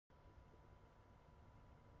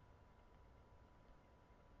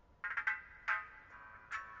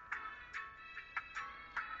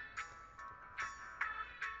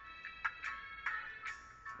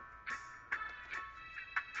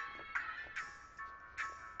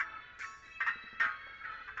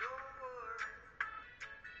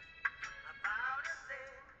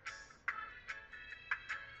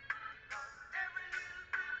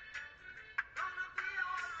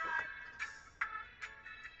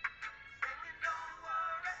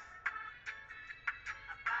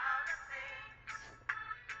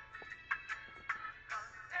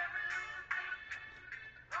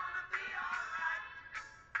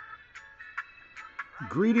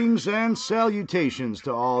Greetings and salutations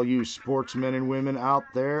to all you sportsmen and women out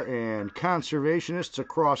there and conservationists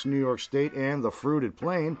across New York State and the fruited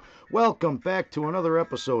plain. Welcome back to another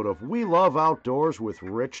episode of We Love Outdoors with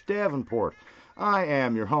Rich Davenport. I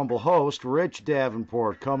am your humble host, Rich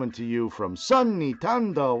Davenport, coming to you from sunny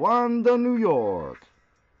Tonawanda, New York.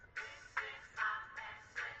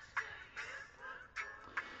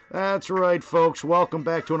 That's right, folks. Welcome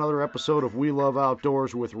back to another episode of We Love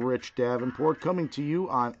Outdoors with Rich Davenport, coming to you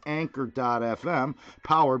on Anchor.fm,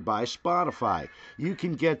 powered by Spotify. You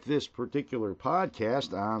can get this particular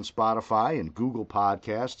podcast on Spotify and Google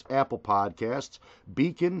Podcasts, Apple Podcasts,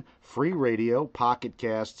 Beacon, Free Radio, Pocket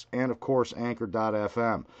Casts, and, of course,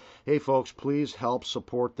 Anchor.fm. Hey, folks, please help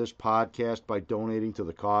support this podcast by donating to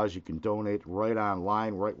the cause. You can donate right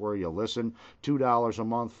online, right where you listen. $2 a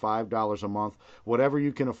month, $5 a month, whatever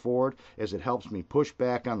you can afford, as it helps me push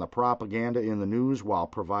back on the propaganda in the news while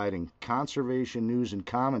providing conservation news and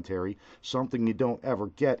commentary, something you don't ever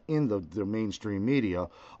get in the mainstream media,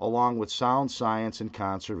 along with sound science and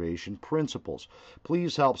conservation principles.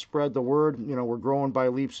 Please help spread the word. You know, we're growing by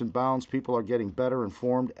leaps and bounds. People are getting better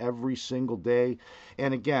informed every single day.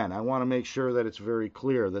 And again, I want to make sure that it's very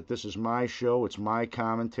clear that this is my show, it's my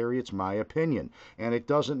commentary, it's my opinion, and it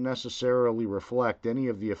doesn't necessarily reflect any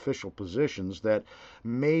of the official positions that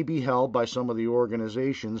may be held by some of the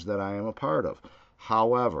organizations that I am a part of.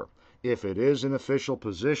 However, if it is an official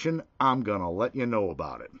position, I'm going to let you know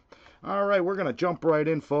about it. All right, we're going to jump right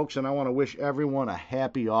in, folks, and I want to wish everyone a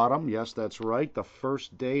happy autumn. Yes, that's right. The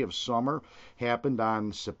first day of summer happened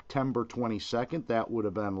on September 22nd. That would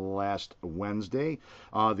have been last Wednesday.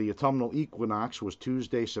 The autumnal equinox was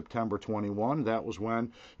Tuesday, September 21. That was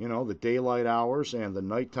when, the daylight hours and the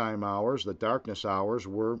nighttime hours, the darkness hours,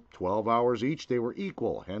 were 12 hours each. They were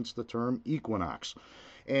equal, hence the term equinox.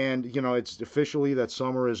 And, it's officially that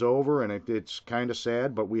summer is over, and it's kind of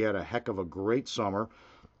sad, but we had a heck of a great summer.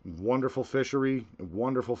 Wonderful fishery,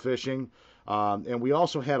 wonderful fishing, and we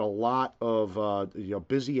also had a lot of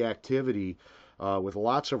busy activity with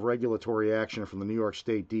lots of regulatory action from the New York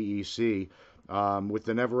State DEC, with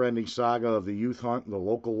the never-ending saga of the youth hunt and the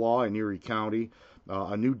local law in Erie County,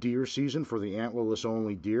 a new deer season for the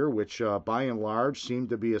antlerless-only deer, which by and large seemed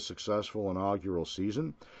to be a successful inaugural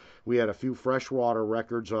season. We had a few freshwater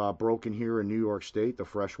records broken here in New York State, the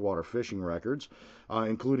freshwater fishing records,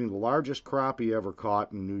 including the largest crappie ever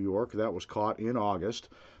caught in New York. That was caught in August.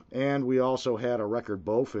 And we also had a record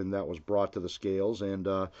bowfin that was brought to the scales and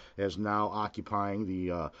is now occupying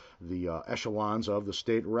the echelons of the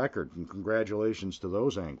state record. And congratulations to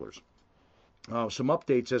those anglers. Some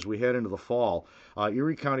updates as we head into the fall.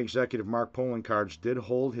 Erie County Executive Mark Poloncarz did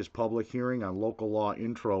hold his public hearing on Local Law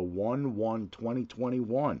Intro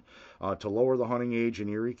 1/1/2021 to lower the hunting age in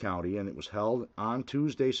Erie County, and it was held on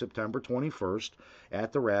Tuesday, September 21st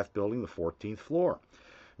at the Rath Building, the 14th floor.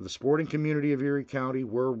 The sporting community of Erie County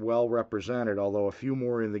were well represented, although a few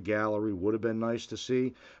more in the gallery would have been nice to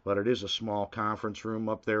see, but it is a small conference room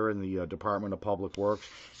up there in the Department of Public Works,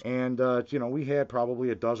 and, we had probably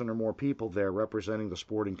a dozen or more people there representing the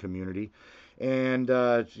sporting community. And,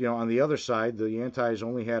 on the other side, the Antis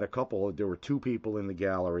only had a couple. There were two people in the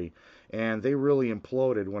gallery, and they really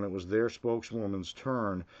imploded when it was their spokeswoman's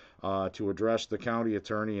turn to address the county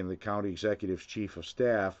attorney and the county executive's chief of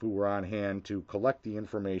staff, who were on hand to collect the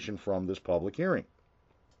information from this public hearing.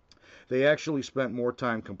 They actually spent more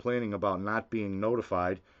time complaining about not being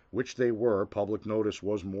notified, which they were. Public notice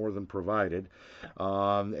was more than provided,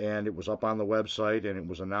 and it was up on the website, and it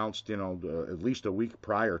was announced, at least a week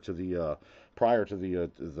prior to the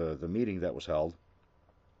meeting that was held.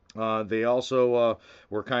 They also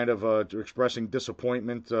were kind of expressing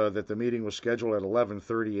disappointment that the meeting was scheduled at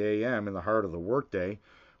 11:30 a.m. in the heart of the workday.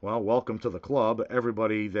 Well, welcome to the club.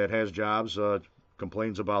 Everybody that has jobs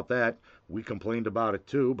complains about that. We complained about it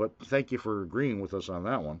too, but thank you for agreeing with us on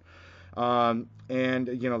that one. And,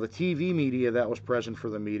 the TV media that was present for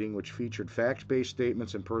the meeting, which featured fact-based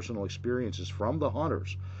statements and personal experiences from the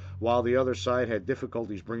hunters, while the other side had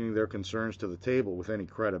difficulties bringing their concerns to the table with any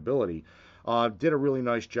credibility, did a really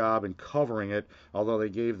nice job in covering it, although they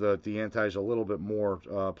gave the Antis a little bit more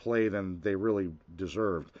play than they really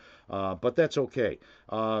deserved. But that's okay.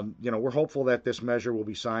 We're hopeful that this measure will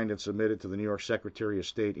be signed and submitted to the New York Secretary of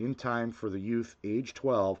State in time for the youth age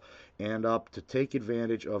 12 and up to take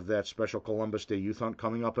advantage of that special Columbus Day youth hunt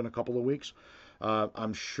coming up in a couple of weeks.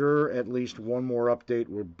 I'm sure at least one more update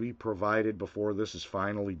will be provided before this is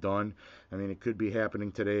finally done. I mean, it could be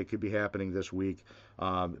happening today, it could be happening this week,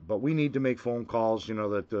 but we need to make phone calls.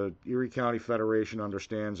 That the Erie County Federation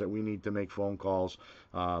understands that we need to make phone calls.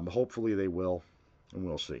 Hopefully they will, and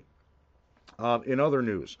we'll see. In other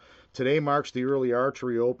news, today marks the early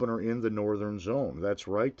archery opener in the northern zone. That's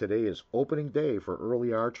right, today is opening day for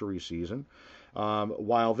early archery season.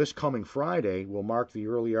 While this coming Friday will mark the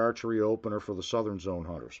early archery opener for the southern zone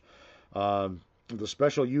hunters. The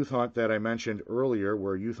special youth hunt that I mentioned earlier,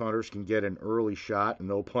 where youth hunters can get an early shot,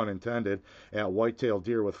 no pun intended, at whitetail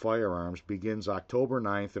deer with firearms, begins October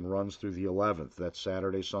 9th and runs through the 11th. That's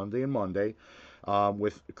Saturday, Sunday, and Monday.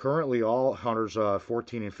 With currently all hunters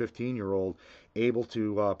 14 and 15-year-old able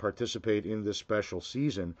to participate in this special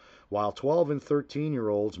season, while 12 and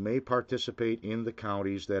 13-year-olds may participate in the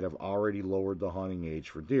counties that have already lowered the hunting age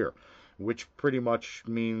for deer, which pretty much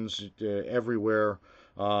means everywhere,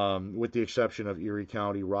 with the exception of Erie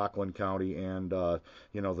County, Rockland County, and the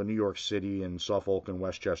New York City and Suffolk and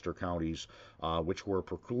Westchester counties, which were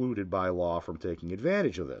precluded by law from taking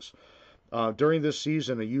advantage of this. During this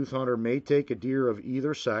season, a youth hunter may take a deer of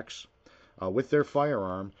either sex with their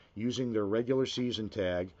firearm using their regular season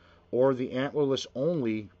tag, or the antlerless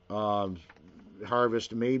only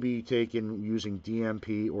harvest may be taken using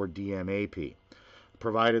DMP or DMAP,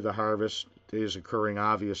 provided the harvest is occurring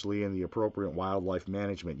obviously in the appropriate wildlife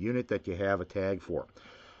management unit that you have a tag for.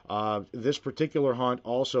 This particular hunt,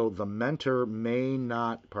 also, the mentor may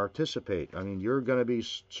not participate. I mean, you're going to be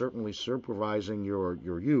certainly supervising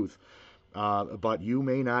your youth, but you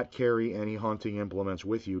may not carry any hunting implements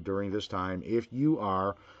with you during this time if you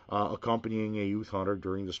are accompanying a youth hunter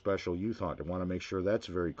during the special youth hunt. I want to make sure that's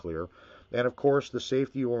very clear. And of course, the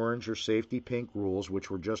safety orange or safety pink rules, which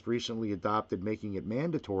were just recently adopted, making it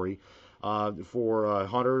mandatory for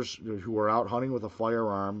hunters who are out hunting with a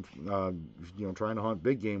firearm, trying to hunt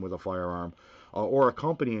big game with a firearm, or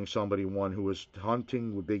accompanying one who is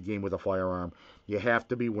hunting with big game with a firearm. You have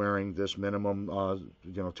to be wearing this minimum,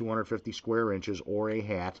 250 square inches or a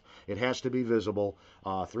hat. It has to be visible,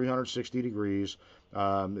 360 degrees.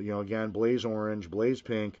 Again, blaze orange, blaze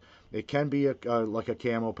pink. It can be like a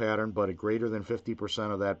camo pattern, but a greater than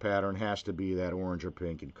 50% of that pattern has to be that orange or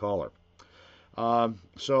pink in color.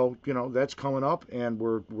 So that's coming up, and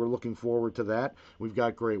we're looking forward to that. We've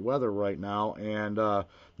got great weather right now, and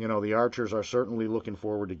the archers are certainly looking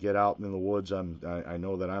forward to get out in the woods. I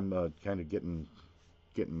know that I'm kind of getting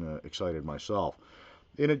excited myself.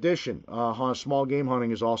 In addition, small game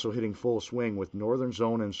hunting is also hitting full swing with northern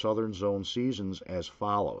zone and southern zone seasons as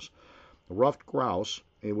follows. Ruffed grouse,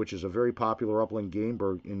 which is a very popular upland game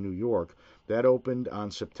bird in New York, that opened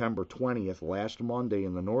on September 20th, last Monday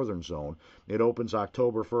in the northern zone. It opens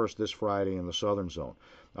October 1st, this Friday, in the southern zone.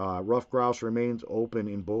 Ruffed grouse remains open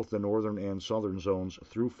in both the northern and southern zones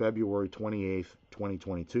through February 28th,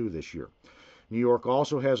 2022 this year. New York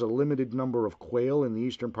also has a limited number of quail in the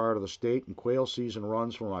eastern part of the state, and quail season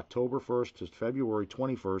runs from October 1st to February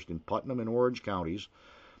 21st in Putnam and Orange counties.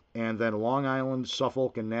 And then Long Island,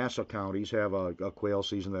 Suffolk, and Nassau counties have a quail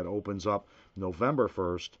season that opens up November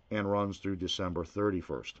 1st and runs through December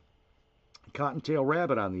 31st. Cottontail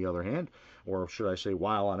rabbit, on the other hand, or should I say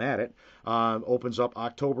while I'm at it, opens up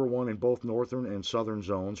October 1 in both northern and southern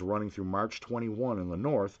zones, running through March 21 in the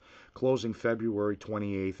north, closing February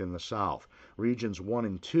 28th in the south. Regions 1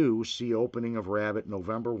 and 2 see opening of rabbit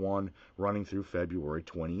November 1, running through February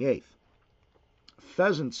 28th.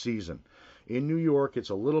 Pheasant season. In New York, it's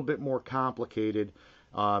a little bit more complicated,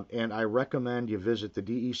 and I recommend you visit the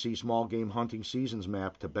DEC Small Game Hunting Seasons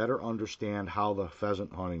map to better understand how the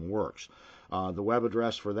pheasant hunting works. The web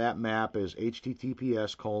address for that map is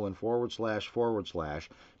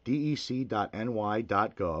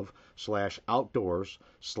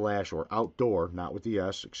https://dec.ny.gov/outdoors/ or outdoor, not with the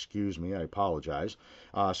S, excuse me, I apologize,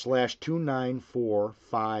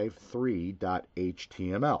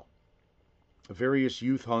 /29453.html. Various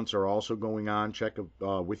youth hunts are also going on. Check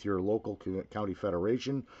with your local county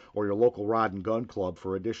federation or your local rod and gun club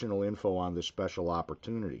for additional info on this special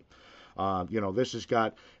opportunity. This has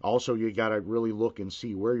got, also you got to really look and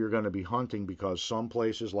see where you're going to be hunting, because some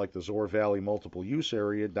places like the Zoar Valley multiple use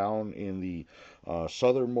area down in the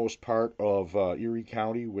southernmost part of Erie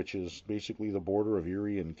County, which is basically the border of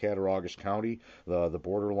Erie and Cattaraugus County. The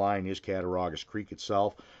borderline is Cattaraugus Creek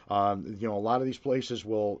itself. A lot of these places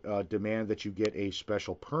will demand that you get a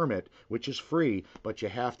special permit, which is free, but you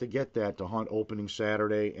have to get that to hunt opening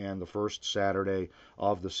Saturday and the first Saturday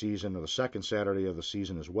of the season, or the second Saturday of the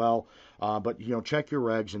season as well. But check your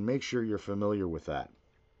regs and make sure you're familiar with that.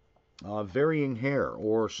 Varying hare,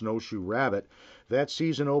 or snowshoe rabbit, that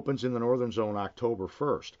season opens in the northern zone October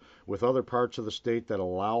 1st, with other parts of the state that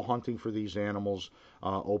allow hunting for these animals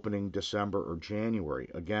opening December or January.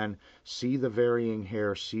 Again, see the varying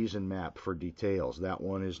hare season map for details. That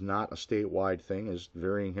one is not a statewide thing, as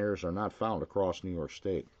varying hares are not found across New York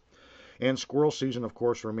State. And squirrel season, of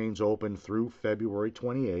course, remains open through February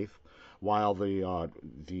 28th, while the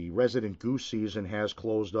resident goose season has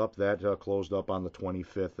closed up. That closed up on the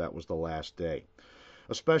 25th. That was the last day.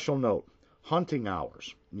 A special note, hunting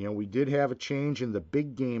hours. We did have a change in the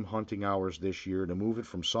big game hunting hours this year to move it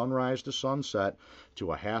from sunrise to sunset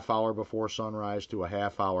to a half hour before sunrise to a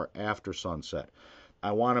half hour after sunset.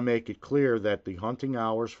 I want to make it clear that the hunting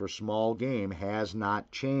hours for small game has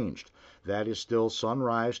not changed. That is still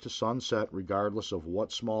sunrise to sunset regardless of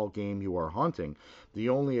what small game you are hunting. The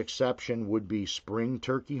only exception would be spring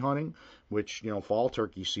turkey hunting, which, fall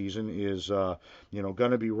turkey season is, going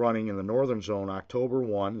to be running in the northern zone October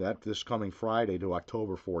 1, this coming Friday, to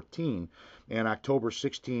October 14, and October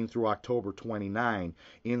 16 through October 29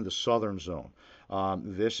 in the southern zone.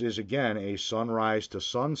 This is, again, a sunrise to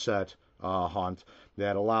sunset hunt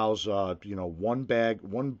that allows,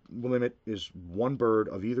 one limit is one bird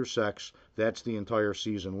of either sex. That's the entire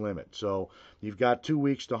season limit. So you've got 2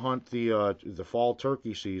 weeks to hunt the fall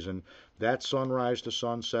turkey season. That's sunrise to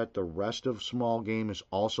sunset. The rest of small game is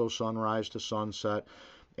also sunrise to sunset.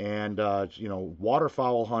 And,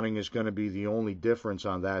 waterfowl hunting is going to be the only difference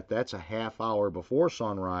on that. That's a half hour before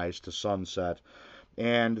sunrise to sunset.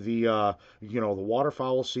 And the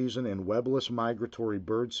waterfowl season and webless migratory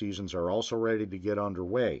bird seasons are also ready to get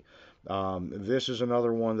underway. This is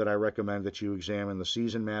another one that I recommend that you examine the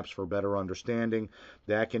season maps for better understanding.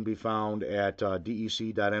 That can be found at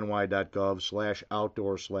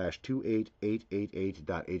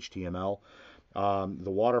dec.ny.gov/outdoor/28888.html. The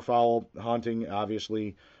waterfowl hunting,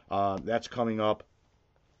 obviously, that's coming up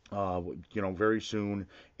very soon.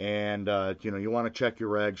 And, you want to check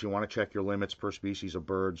your eggs. You want to check your limits per species of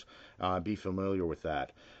birds. Be familiar with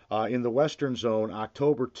that. In the western zone,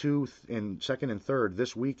 October 2nd and 3rd,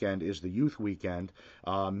 this weekend is the youth weekend.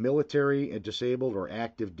 Military and disabled or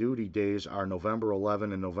active duty days are November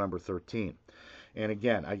 11 and November 13. And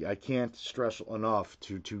again, I can't stress enough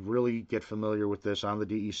to really get familiar with this on the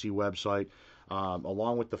DEC website,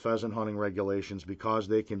 along with the pheasant hunting regulations, because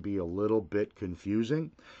they can be a little bit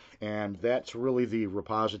confusing. And that's really the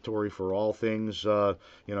repository for all things.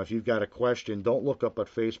 If you've got a question, don't look up at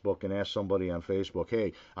Facebook and ask somebody on Facebook,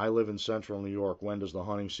 hey, I live in central New York. When does the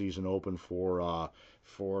hunting season open for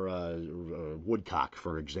woodcock,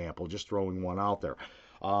 for example? Just throwing one out there.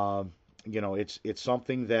 It's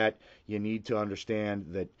something that you need to understand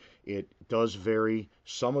that it does vary.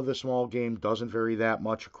 Some of the small game doesn't vary that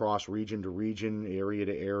much across region to region, area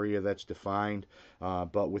to area that's defined.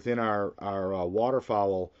 But within our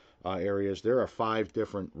waterfowl areas, there are 5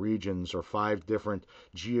 different regions or 5 different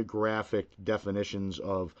geographic definitions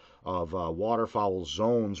of waterfowl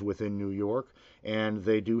zones within New York, and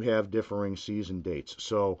they do have differing season dates.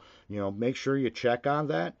 So, make sure you check on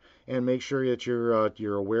that and make sure that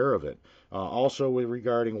you're aware of it. Also,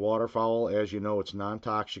 regarding waterfowl, as you know, it's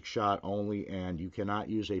non-toxic shot only, and you cannot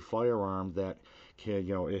use a firearm that can,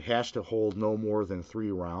 it has to hold no more than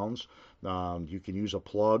 3 rounds. You can use a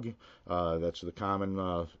plug. That's the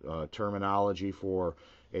common terminology for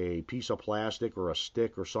a piece of plastic or a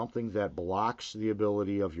stick or something that blocks the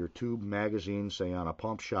ability of your tube magazine, say on a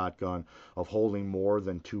pump shotgun, of holding more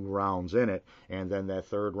than 2 rounds in it, and then that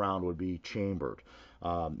 3rd round would be chambered.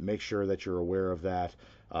 Make sure that you're aware of that,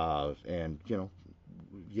 and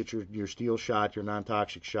get your steel shot, your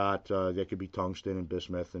non-toxic shot. That could be tungsten and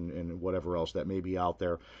bismuth and whatever else that may be out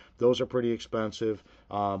there. Those are pretty expensive,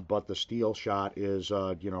 but the steel shot is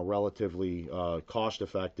relatively cost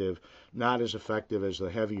effective. Not as effective as the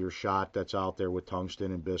heavier shot that's out there with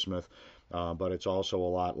tungsten and bismuth, but it's also a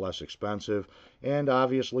lot less expensive. And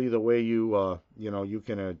obviously, the way you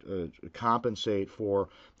can compensate for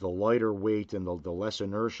the lighter weight and the less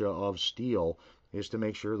inertia of steel is to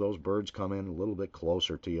make sure those birds come in a little bit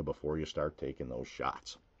closer to you before you start taking those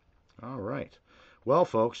shots. All right. Well,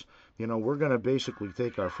 folks, we're going to basically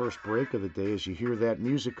take our first break of the day as you hear that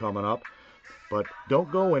music coming up. But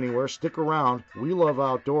don't go anywhere. Stick around. We Love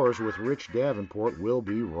Outdoors with Rich Davenport. We'll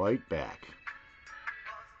be right back.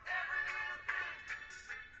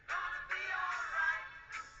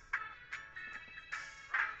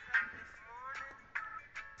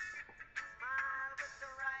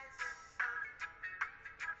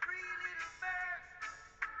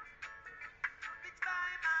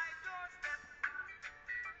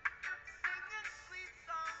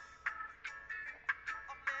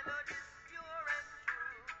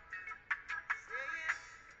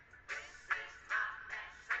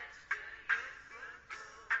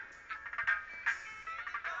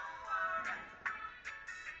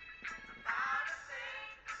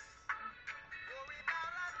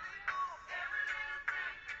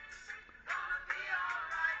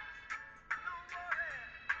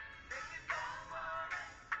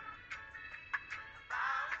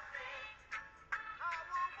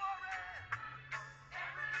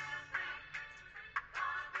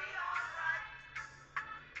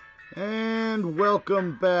 And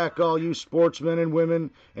welcome back, all you sportsmen and women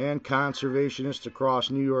and conservationists across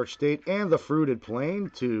New York State and the fruited plain,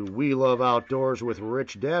 to We Love Outdoors with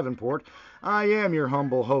Rich Davenport. I am your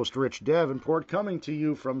humble host, Rich Davenport, coming to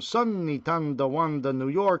you from sunny Tonawanda, New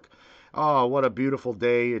York. Oh, what a beautiful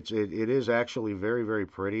day. It is actually very, very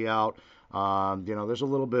pretty out. There's a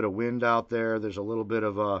little bit of wind out there. There's a little bit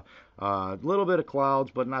of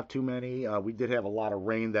clouds, but not too many. We did have a lot of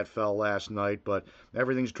rain that fell last night, but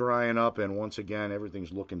everything's drying up, and once again,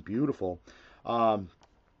 everything's looking beautiful. I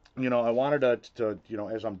wanted to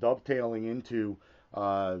as I'm dovetailing into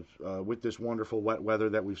with this wonderful wet weather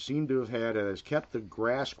that we've seemed to have had, it has kept the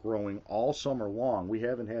grass growing all summer long. We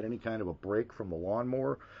haven't had any kind of a break from the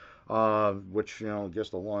lawnmower. Which I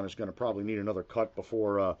guess the lawn is going to probably need another cut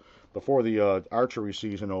before the archery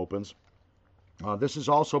season opens. This has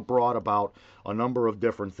also brought about a number of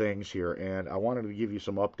different things here, and I wanted to give you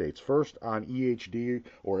some updates. First, on EHD,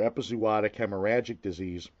 or epizootic hemorrhagic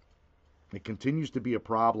disease. It continues to be a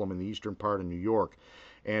problem in the eastern part of New York,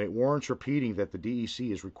 and it warrants repeating that the DEC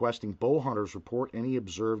is requesting bow hunters report any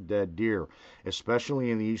observed dead deer,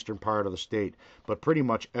 especially in the eastern part of the state, but pretty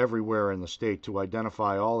much everywhere in the state, to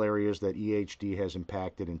identify all areas that EHD has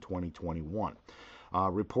impacted in 2021.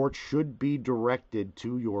 Reports should be directed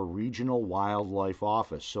to your regional wildlife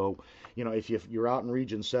office. So, if you're out in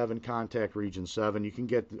Region 7, contact Region 7. You can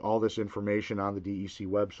get all this information on the DEC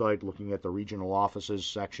website, looking at the regional offices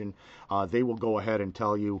section. They will go ahead and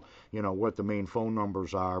tell you, what the main phone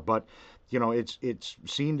numbers are. But, it's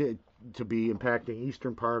seen to be impacting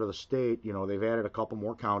eastern part of the state. They've added a couple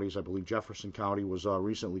more counties. I believe Jefferson County was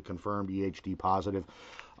recently confirmed EHD positive.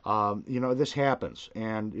 This happens,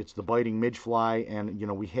 and it's the biting midgefly, and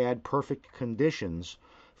we had perfect conditions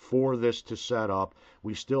for this to set up.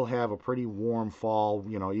 We still have a pretty warm fall,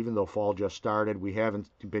 even though fall just started, we haven't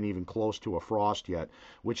been even close to a frost yet,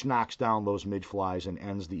 which knocks down those midgeflies and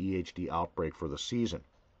ends the EHD outbreak for the season.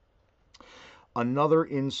 Another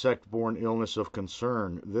insect-borne illness of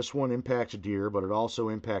concern, this one impacts deer, but it also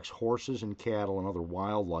impacts horses and cattle and other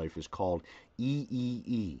wildlife, is called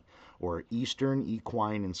EEE, or Eastern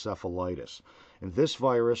Equine Encephalitis. And this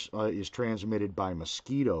virus is transmitted by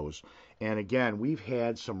mosquitoes. And again, we've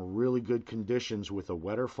had some really good conditions with a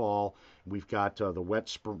wetter fall. We've got the wet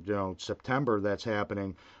September that's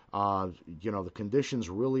happening. The conditions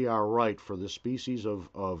really are right for this species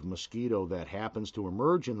of mosquito that happens to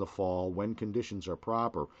emerge in the fall when conditions are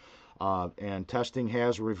proper. And testing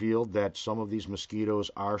has revealed that some of these mosquitoes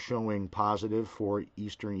are showing positive for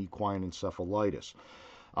Eastern Equine Encephalitis.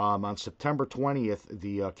 On September 20th,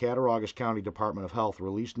 the Cattaraugus County Department of Health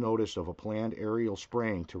released notice of a planned aerial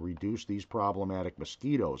spraying to reduce these problematic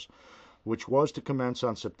mosquitoes, which was to commence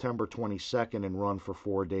on September 22nd and run for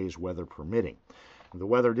 4 days, weather permitting. The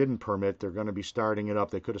weather didn't permit. They're going to be starting it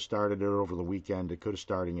up. They could have started it over the weekend. They could have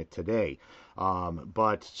started it today.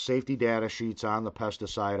 But safety data sheets on the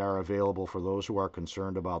pesticide are available for those who are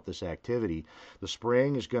concerned about this activity. The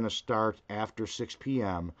spraying is going to start after 6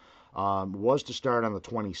 p.m., was to start on the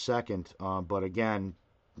 22nd, but again,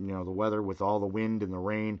 the weather with all the wind and the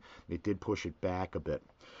rain, it did push it back a bit.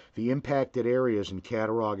 The impacted areas in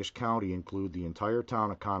Cattaraugus County include the entire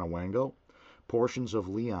town of Conewango, portions of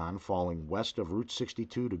Leon falling west of Route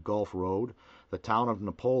 62 to Gulf Road, the town of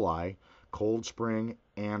Napoli, Cold Spring,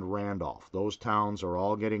 and Randolph. Those towns are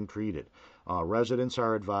all getting treated. Residents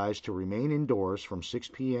are advised to remain indoors from 6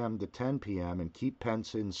 p.m. to 10 p.m. and keep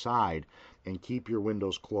pets inside and keep your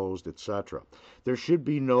windows closed, etc. There should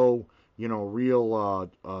be no, real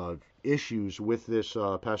issues with this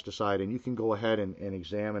pesticide, and you can go ahead and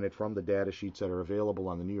examine it from the data sheets that are available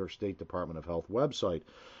on the New York State Department of Health website.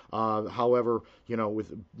 However,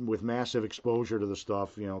 with massive exposure to the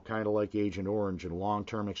stuff, kind of like Agent Orange, and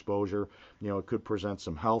long-term exposure, it could present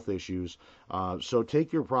some health issues. So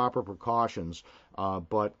take your proper precautions.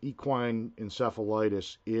 But equine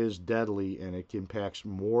encephalitis is deadly, and it impacts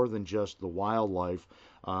more than just the wildlife.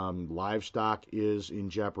 Livestock is in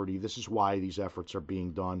jeopardy. This is why these efforts are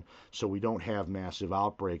being done, so we don't have massive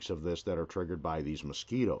outbreaks of this that are triggered by these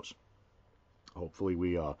mosquitoes. Hopefully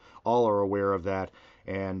we all are aware of that,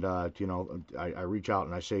 and I reach out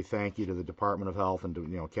and I say thank you to the Department of Health and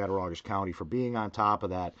to Cattaraugus County for being on top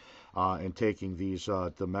of that and taking these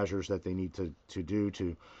the measures that they need to do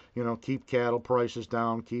to keep cattle prices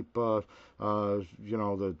down, keep the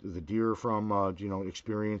deer from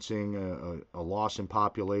experiencing a loss in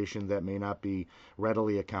population that may not be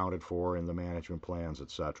readily accounted for in the management plans,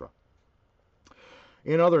 etc.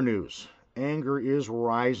 In other news, Anger is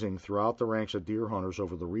rising throughout the ranks of deer hunters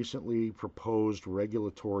over the recently proposed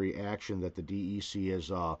regulatory action that the DEC has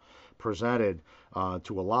presented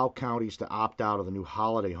to allow counties to opt out of the new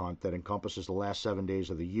holiday hunt that encompasses the last 7 days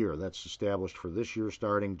of the year. That's established for this year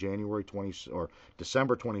starting January 20 or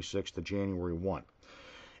December 26th to January 1.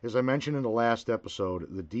 As I mentioned in the last episode,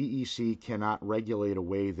 the DEC cannot regulate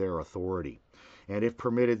away their authority. And if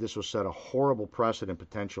permitted, this will set a horrible precedent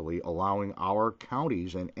potentially, allowing our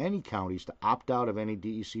counties and any counties to opt out of any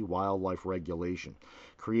DEC wildlife regulation,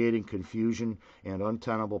 creating confusion and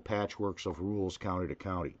untenable patchworks of rules county to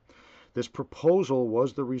county. This proposal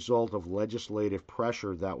was the result of legislative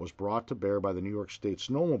pressure that was brought to bear by the New York State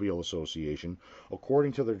Snowmobile Association,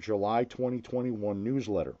 according to their July 2021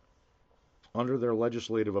 newsletter. Under their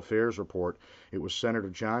legislative affairs report, it was Senator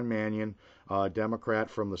John Mannion, Democrat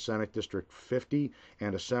from the Senate District 50,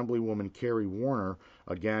 and Assemblywoman Carrie Warner,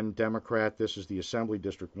 again Democrat, this is the Assembly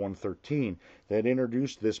District 113, that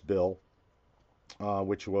introduced this bill,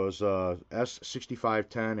 which was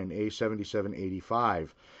S6510 and A7785,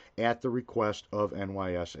 at the request of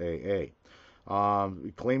NYSAA.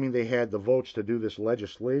 Claiming they had the votes to do this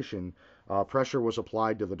legislation, pressure was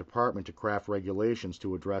applied to the department to craft regulations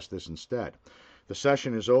to address this instead. The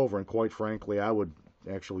session is over, and quite frankly, I would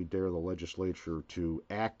actually dare the legislature to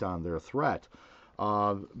act on their threat.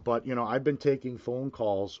 But, I've been taking phone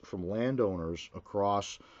calls from landowners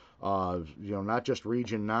across, not just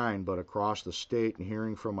Region 9, but across the state, and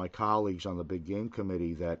hearing from my colleagues on the Big Game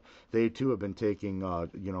Committee that they too have been taking,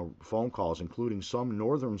 phone calls, including some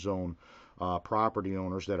northern zone property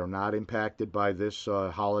owners that are not impacted by this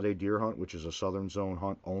holiday deer hunt, which is a southern zone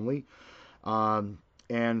hunt only.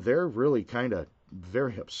 And they're really kind of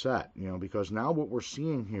very upset, because now what we're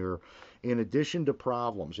seeing here, in addition to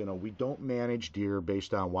problems, we don't manage deer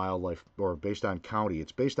based on wildlife or based on county.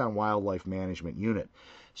 It's based on wildlife management unit.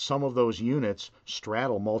 Some of those units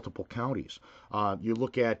straddle multiple counties. You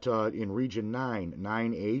look at in Region 9,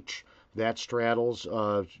 9H, that straddles,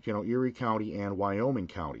 Erie County and Wyoming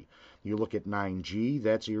County. You look at 9G,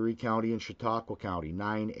 that's Erie County and Chautauqua County.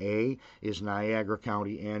 9A is Niagara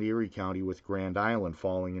County and Erie County, with Grand Island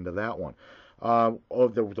falling into that one.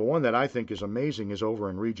 The one that I think is amazing is over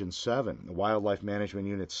in Region 7, Wildlife Management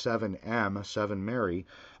Unit 7M, 7 Mary.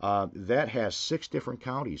 That has 6 different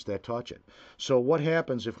counties that touch it. So what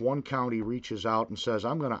happens if one county reaches out and says,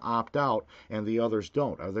 I'm going to opt out, and the others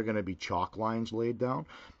don't? Are there going to be chalk lines laid down?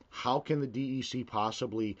 How can the DEC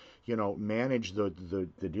possibly, manage the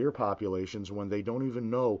deer populations when they don't even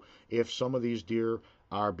know if some of these deer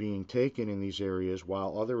are being taken in these areas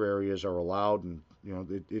while other areas are allowed? And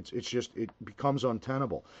it becomes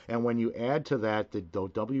untenable. And when you add to that the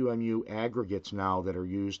WMU aggregates now that are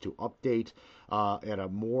used to update at a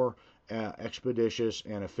more expeditious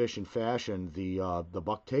and efficient fashion the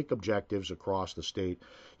buck take objectives across the state.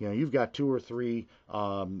 You've got 2 or 3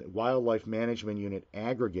 wildlife management unit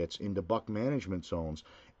aggregates into buck management zones,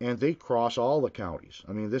 and they cross all the counties.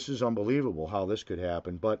 I mean, this is unbelievable how this could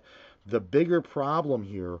happen. But the bigger problem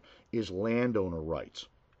here is landowner rights.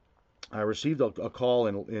 I received a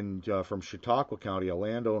call from Chautauqua County, a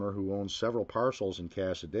landowner who owns several parcels in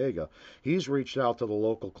Cassadaga. He's reached out to the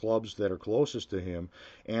local clubs that are closest to him,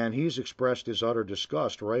 and he's expressed his utter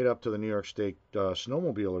disgust right up to the New York State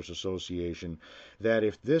Snowmobilers Association that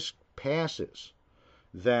if this passes,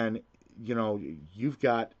 then, you've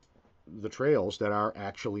got the trails that are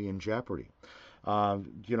actually in jeopardy.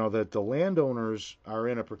 That the landowners are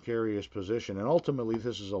in a precarious position, and ultimately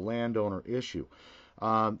this is a landowner issue.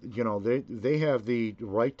 They have the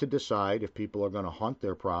right to decide if people are going to hunt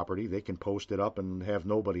their property. They can post it up and have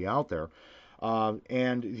nobody out there.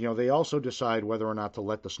 And they also decide whether or not to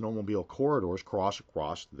let the snowmobile corridors cross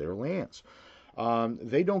across their lands.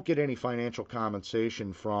 They don't get any financial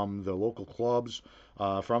compensation from the local clubs,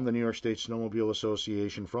 from the New York State Snowmobile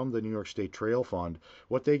Association, from the New York State Trail Fund.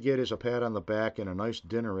 What they get is a pat on the back and a nice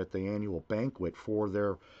dinner at the annual banquet for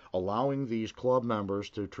their allowing these club members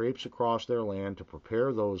to traipse across their land to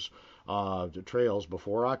prepare those trails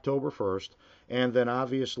before October 1st. And then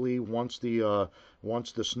obviously once the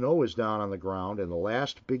snow is down on the ground and the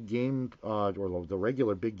last big game or the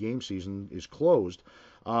regular big game season is closed,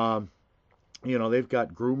 they've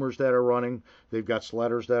got groomers that are running, they've got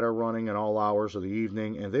sledders that are running at all hours of the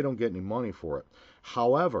evening, and they don't get any money for it.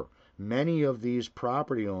 However, many of these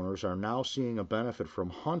property owners are now seeing a benefit from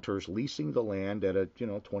hunters leasing the land at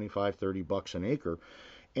 $25-30 an acre,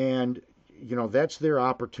 and that's their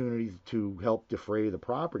opportunity to help defray the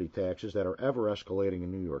property taxes that are ever escalating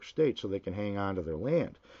in New York State so they can hang on to their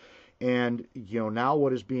land. And, now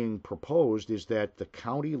what is being proposed is that the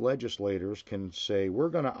county legislators can say, we're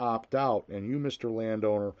going to opt out, and you, Mr.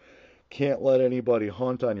 Landowner, can't let anybody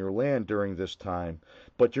hunt on your land during this time,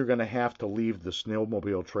 but you're going to have to leave the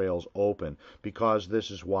snowmobile trails open because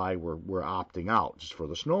this is why we're opting out, just for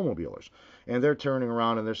the snowmobilers. And they're turning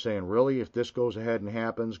around and they're saying, really, if this goes ahead and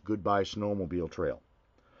happens, goodbye snowmobile trail.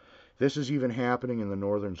 This is even happening in the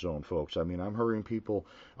northern zone, folks. I mean, I'm hearing people,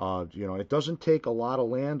 it doesn't take a lot of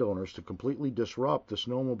landowners to completely disrupt the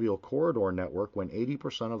snowmobile corridor network when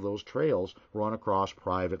 80% of those trails run across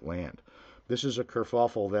private land. This is a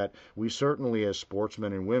kerfuffle that we certainly, as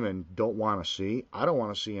sportsmen and women, don't want to see. I don't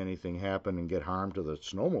want to see anything happen and get harm to the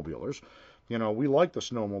snowmobilers. We like the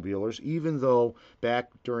snowmobilers, even though back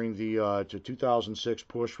during the 2006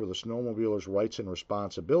 push for the Snowmobilers' Rights and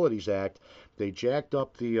Responsibilities Act, they jacked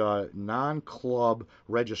up the non-club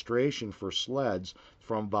registration for sleds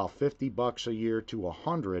from about $50 a year to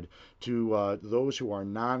 $100 to those who are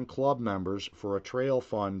non-club members for a trail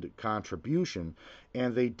fund contribution,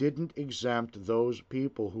 and they didn't exempt those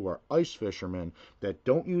people who are ice fishermen that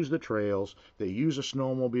don't use the trails. They use a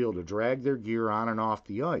snowmobile to drag their gear on and off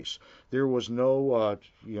the ice. There was no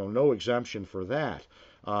exemption for that.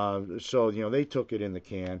 So they took it in the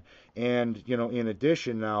can, and in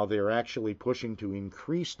addition, now they're actually pushing to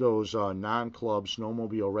increase those non-club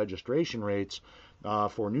snowmobile registration rates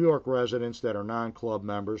for New York residents that are non-club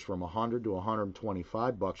members from $100 to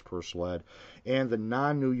 $125 per sled, and the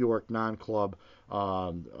non-New York non-club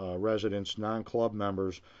residents, non-club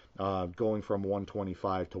members, going from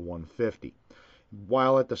 $125 to $150.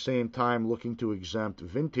 While at the same time looking to exempt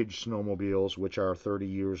vintage snowmobiles, which are 30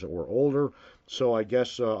 years or older. So I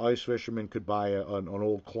guess ice fishermen could buy an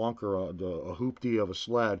old clunker, a hoopty of a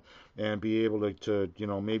sled, and be able to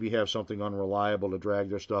maybe have something unreliable to drag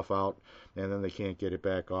their stuff out, and then they can't get it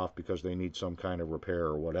back off because they need some kind of repair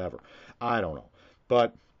or whatever. I don't know.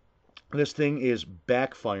 But this thing is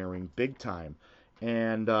backfiring big time.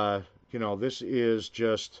 And, this is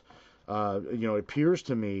just... it appears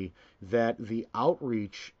to me that the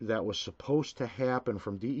outreach that was supposed to happen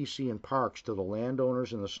from DEC and Parks to the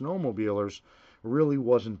landowners and the snowmobilers really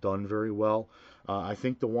wasn't done very well. I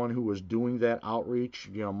think the one who was doing that outreach,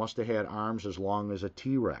 must have had arms as long as a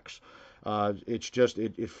T-Rex. It's just,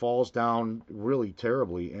 it falls down really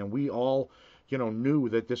terribly, and we all knew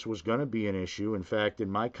that this was going to be an issue. In fact, in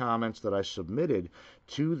my comments that I submitted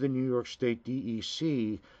to the New York State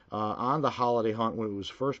DEC on the holiday hunt when it was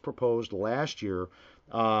first proposed last year,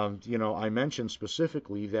 I mentioned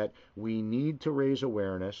specifically that we need to raise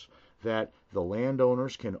awareness that the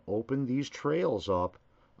landowners can open these trails up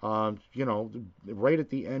right at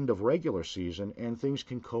the end of regular season, and things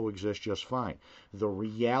can coexist just fine. The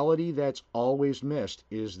reality that's always missed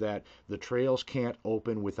is that the trails can't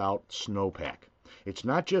open without snowpack. It's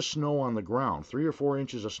not just snow on the ground. 3 or 4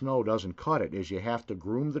 inches of snow doesn't cut it, as you have to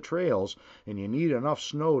groom the trails, and you need enough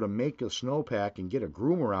snow to make a snowpack and get a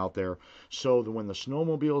groomer out there so that when the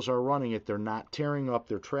snowmobiles are running it, they're not tearing up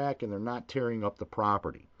their track and they're not tearing up the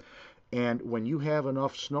property. And when you have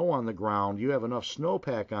enough snow on the ground, you have enough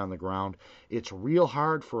snowpack on the ground, it's real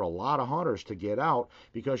hard for a lot of hunters to get out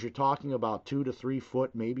because you're talking about 2 to 3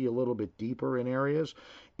 foot, maybe a little bit deeper in areas.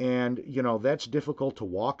 And, that's difficult to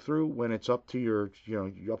walk through when it's up to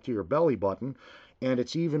your belly button. And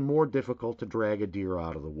it's even more difficult to drag a deer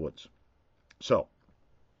out of the woods. So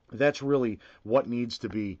that's really what needs to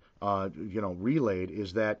be, relayed,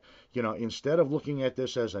 is that, instead of looking at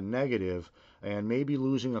this as a negative and maybe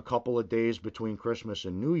losing a couple of days between Christmas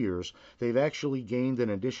and New Year's, they've actually gained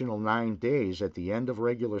an additional 9 days at the end of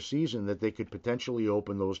regular season that they could potentially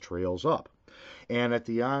open those trails up. And at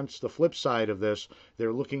the flip side of this,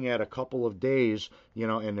 they're looking at a couple of days,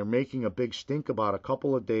 and they're making a big stink about a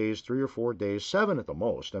couple of days, 3 or 4 days, 7 at the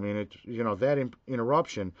most. I mean, that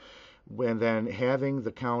interruption, and then having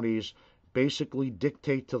the counties basically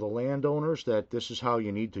dictate to the landowners that this is how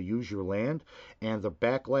you need to use your land, and the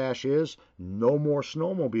backlash is no more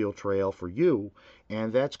snowmobile trail for you,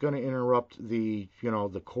 and that's going to interrupt the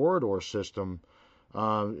corridor system,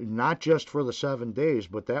 not just for the 7 days,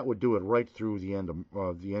 but that would do it right through the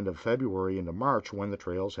end of February into March when the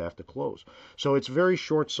trails have to close. So it's very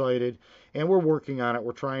short-sighted, and we're working on it.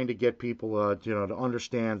 We're trying to get people to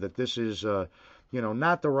understand that this is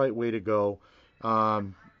not the right way to go.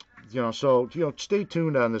 So stay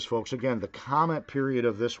tuned on this, folks. Again, the comment period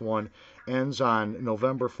of this one ends on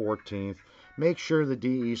November 14th. Make sure the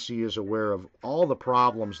DEC is aware of all the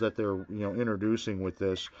problems that they're introducing with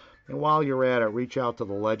this. And while you're at it, reach out to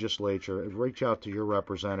the legislature, reach out to your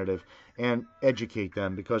representative, and educate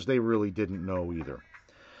them, because they really didn't know either.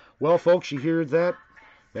 Well, folks, you hear that?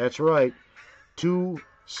 That's right. 2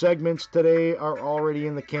 segments today are already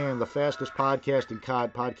in the can. The fastest podcast in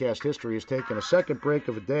podcast history has taken a second break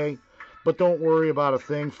of a day. But don't worry about a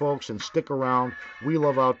thing, folks, and stick around. We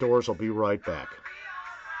Love Outdoors. I'll be right back.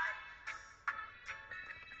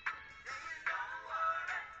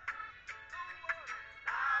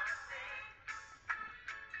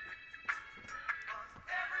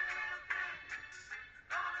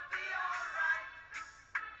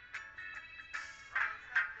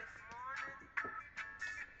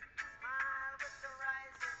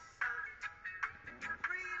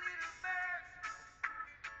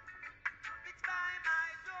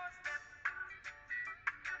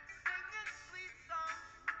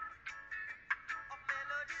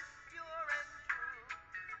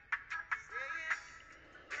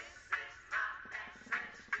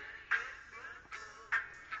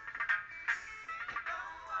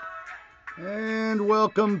 And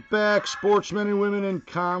welcome back, sportsmen and women and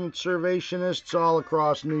conservationists all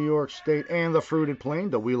across New York State and the Fruited Plain,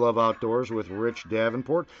 to We Love Outdoors with Rich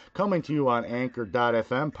Davenport, coming to you on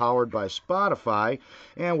Anchor.fm, powered by Spotify.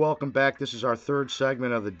 And welcome back. This is our third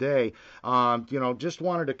segment of the day. Just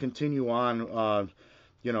wanted to continue on,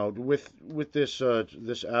 with this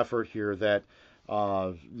effort here that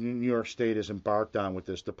New York State has embarked on with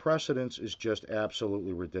this. The precedence is just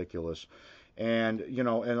absolutely ridiculous. And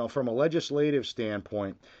from a legislative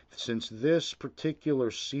standpoint, since this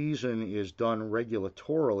particular season is done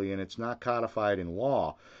regulatorily and it's not codified in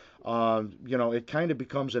law, it kind of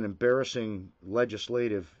becomes an embarrassing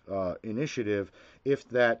legislative initiative if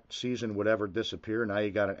that season would ever disappear. Now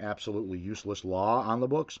you got an absolutely useless law on the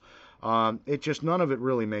books. None of it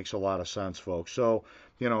really makes a lot of sense, folks. So,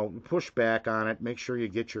 push back on it. Make sure you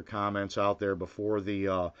get your comments out there before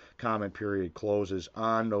the comment period closes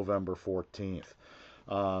on November 14th.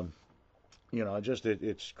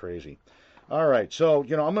 It's crazy. All right, so,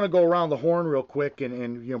 I'm going to go around the horn real quick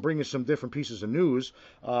and bring you some different pieces of news.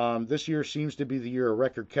 This year seems to be the year of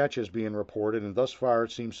record catches being reported, and thus far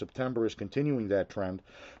it seems September is continuing that trend.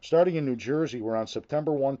 Starting in New Jersey, where on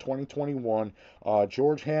September 1, 2021,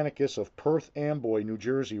 George Hanakis of Perth Amboy, New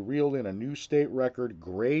Jersey, reeled in a new state record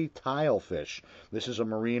gray tilefish. This is a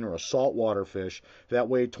marine or a saltwater fish that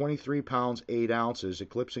weighed 23 pounds, 8 ounces,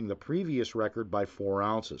 eclipsing the previous record by 4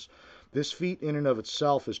 ounces. This feat in and of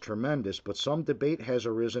itself is tremendous, but some debate has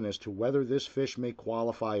arisen as to whether this fish may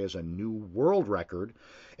qualify as a new world record,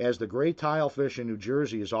 as the gray tilefish in New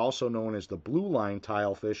Jersey is also known as the blue line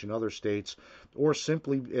tilefish in other states, or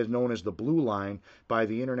simply is known as the blue line by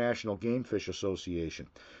the International Game Fish Association.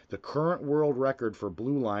 The current world record for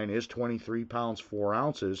blue line is 23 pounds 4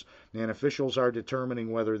 ounces, and officials are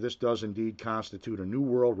determining whether this does indeed constitute a new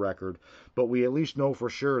world record, but we at least know for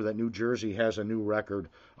sure that New Jersey has a new record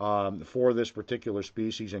for this particular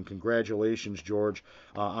species, and congratulations, George,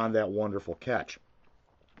 on that wonderful catch.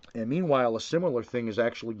 And meanwhile, a similar thing is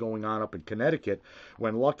actually going on up in Connecticut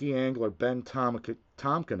when lucky angler Ben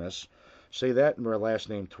Tomkunis, say that in my last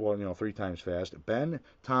name 3 times fast, Ben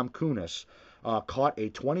Tomkunis, caught a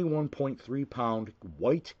 21.3 pound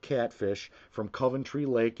white catfish from Coventry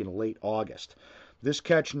Lake in late August. This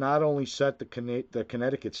catch not only set the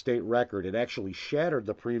Connecticut state record, it actually shattered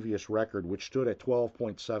the previous record, which stood at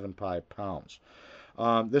 12.75 pounds.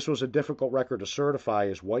 This was a difficult record to certify,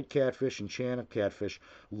 as white catfish and channel catfish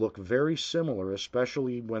look very similar,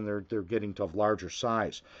 especially when they're getting to larger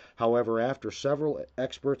size. However, after several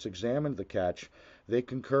experts examined the catch, they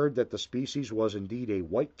concurred that the species was indeed a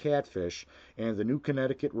white catfish, and the new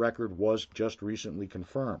Connecticut record was just recently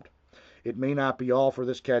confirmed. It may not be all for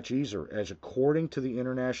this catch either, as according to the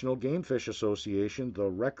International Game Fish Association, the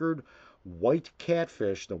record white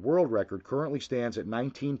catfish, the world record, currently stands at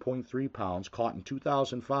 19.3 pounds, caught in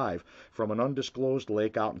 2005 from an undisclosed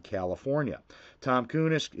lake out in California.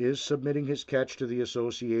 Tomkunis is submitting his catch to the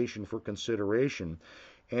association for consideration,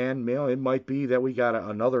 and it might be that we got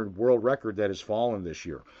another world record that has fallen this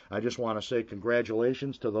year. I just want to say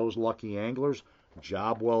congratulations to those lucky anglers.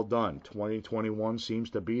 Job well done. 2021 seems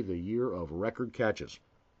to be the year of record catches.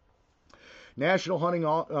 National Hunting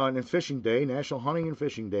and Fishing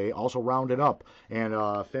Day also rounded up and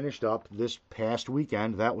finished up this past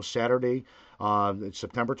weekend. That was Saturday,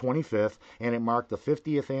 September 25th, and it marked the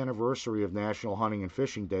 50th anniversary of National Hunting and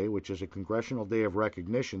Fishing Day, which is a congressional day of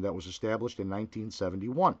recognition that was established in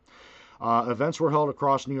 1971. Events were held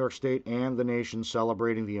across New York State and the nation,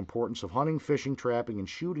 celebrating the importance of hunting, fishing, trapping, and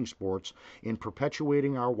shooting sports in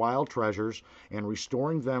perpetuating our wild treasures and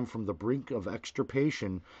restoring them from the brink of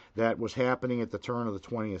extirpation that was happening at the turn of the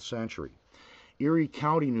 20th century. Erie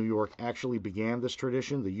County, New York, actually began this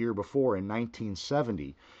tradition the year before in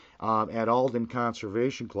 1970 at Alden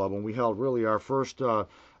Conservation Club, and we held really our first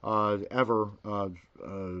ever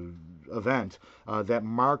event that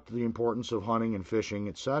marked the importance of hunting and fishing,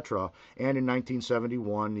 etc. And in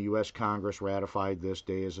 1971, the U.S. Congress ratified this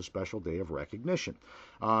day as a special day of recognition.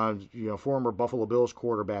 Former Buffalo Bills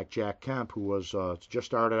quarterback Jack Kemp, who was just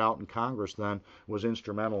started out in Congress then, was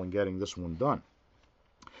instrumental in getting this one done.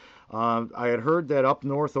 I had heard that up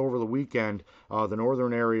north over the weekend, the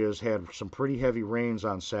northern areas had some pretty heavy rains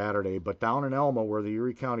on Saturday, but down in Elma, where the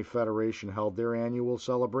Erie County Federation held their annual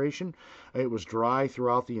celebration, it was dry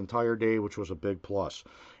throughout the entire day, which was a big plus.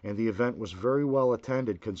 And the event was very well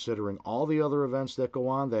attended considering all the other events that go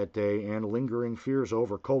on that day and lingering fears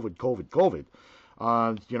over COVID.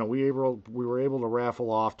 We were able to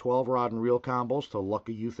raffle off 12 rod and reel combos to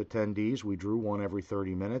lucky youth attendees. We drew one every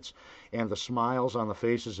 30 minutes, and the smiles on the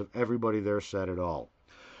faces of everybody there said it all.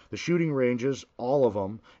 The shooting ranges, all of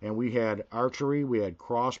them, and we had archery, we had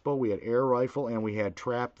crossbow, we had air rifle, and we had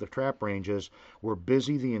the trap ranges were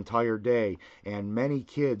busy the entire day, and many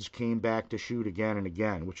kids came back to shoot again and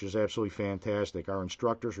again, which is absolutely fantastic. Our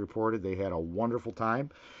instructors reported they had a wonderful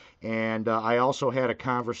time. And I also had a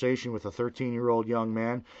conversation with a 13-year-old young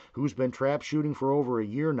man who's been trap shooting for over a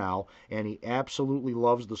year now, and he absolutely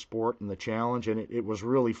loves the sport and the challenge, and it was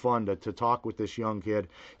really fun to talk with this young kid.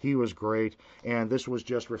 He was great, and this was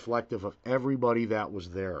just reflective of everybody that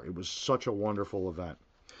was there. It was such a wonderful event.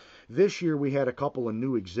 This year we had a couple of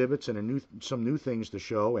new exhibits and some new things to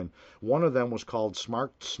show, and one of them was called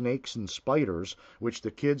Smart Snakes and Spiders, which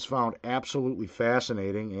the kids found absolutely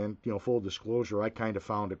fascinating, and full disclosure, I kind of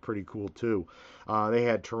found it pretty cool too. They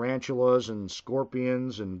had tarantulas and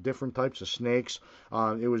scorpions and different types of snakes.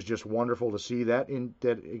 It was just wonderful to see that.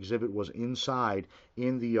 That exhibit was inside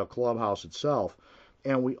in the clubhouse itself.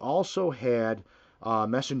 And we also had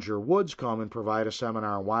Messenger Woods come and provide a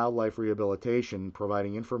seminar on wildlife rehabilitation,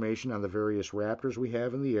 providing information on the various raptors we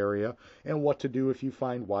have in the area and what to do if you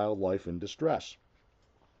find wildlife in distress.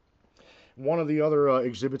 One of the other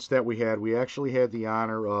exhibits that we actually had the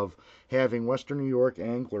honor of having Western New York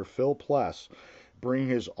angler Phil Pless bring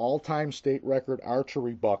his all-time state record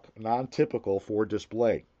archery buck, non-typical, for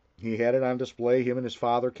display. He had it on display. Him and his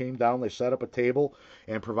father came down. They set up a table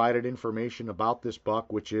and provided information about this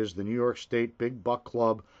buck, which is the New York State Big Buck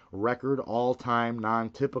Club record all-time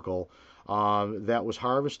non-typical that was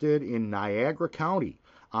harvested in Niagara County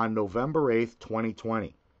on November 8th,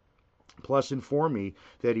 2020. Plus informed me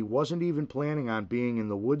that he wasn't even planning on being in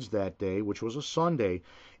the woods that day, which was a Sunday,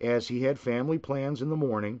 as he had family plans in the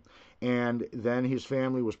morning, and then his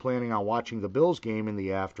family was planning on watching the Bills game in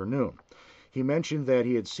the afternoon. He mentioned that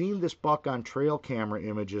he had seen this buck on trail camera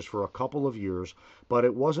images for a couple of years, but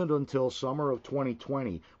it wasn't until summer of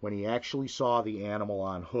 2020 when he actually saw the animal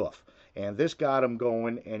on hoof. And this got him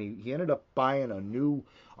going, and he ended up buying a new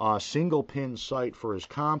single pin sight for his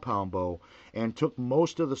compound bow and took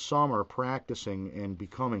most of the summer practicing and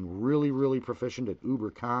becoming really, really proficient and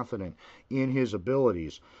uber confident in his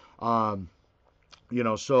abilities. He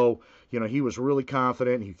was really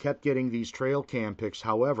confident. He kept getting these trail cam pics.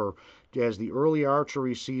 However, as the early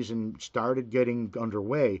archery season started getting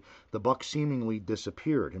underway, the buck seemingly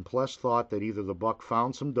disappeared, and Pless thought that either the buck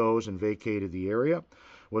found some does and vacated the area,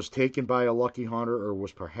 was taken by a lucky hunter, or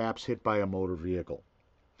was perhaps hit by a motor vehicle.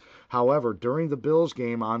 However, during the Bills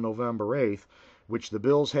game on November 8th, which the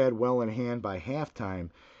Bills had well in hand by halftime,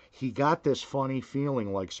 he got this funny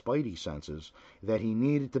feeling like Spidey senses that he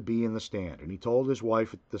needed to be in the stand. And he told his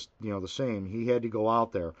wife the same. He had to go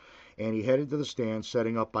out there. And he headed to the stand,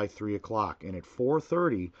 setting up by 3 o'clock. And at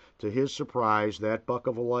 4:30, to his surprise, that buck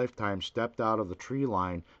of a lifetime stepped out of the tree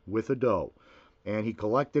line with a doe. And he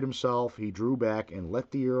collected himself, he drew back, and let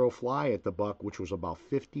the arrow fly at the buck, which was about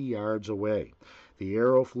 50 yards away. The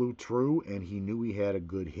arrow flew true, and he knew he had a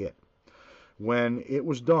good hit. When it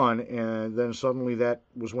was done, and then suddenly that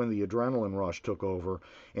was when the adrenaline rush took over,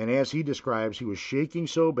 and as he describes, he was shaking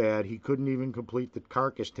so bad he couldn't even complete the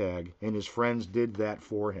carcass tag, and his friends did that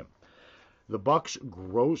for him. The buck's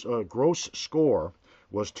gross score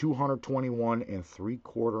was 221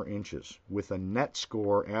 3/4 inches, with a net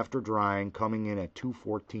score after drying coming in at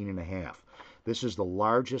 214.5. This is the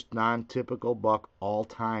largest non-typical buck all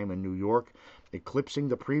time in New York, eclipsing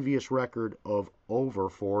the previous record of over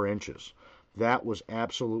 4 inches. That was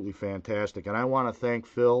absolutely fantastic, and I want to thank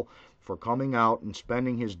Phil for coming out and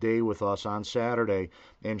spending his day with us on Saturday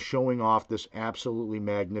and showing off this absolutely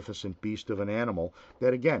magnificent beast of an animal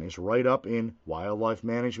that, again, is right up in Wildlife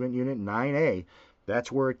Management Unit 9A.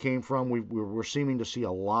 That's where it came from. We're seeming to see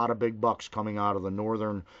a lot of big bucks coming out of the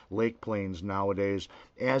northern lake plains nowadays.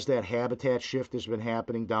 As that habitat shift has been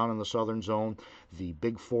happening down in the southern zone, the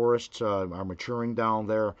big forests are maturing down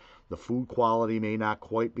there. The food quality may not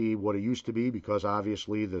quite be what it used to be because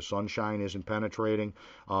obviously the sunshine isn't penetrating.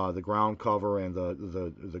 The ground cover and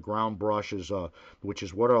the ground brushes, which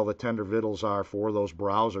is what all the tender vittles are for those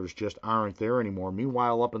browsers, just aren't there anymore.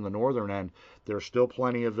 Meanwhile, up in the northern end, there's still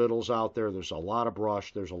plenty of vittles out there. There's a lot of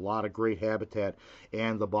brush. There's a lot of great habitat,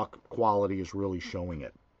 and the buck quality is really showing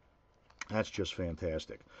it. That's just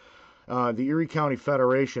fantastic. The Erie County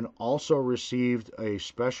Federation also received a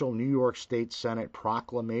special New York State Senate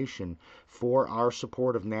proclamation for our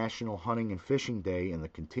support of National Hunting and Fishing Day and the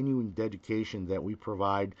continuing dedication that we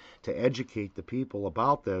provide to educate the people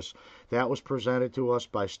about this. That was presented to us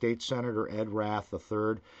by State Senator Ed Rath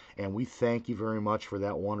III, and we thank you very much for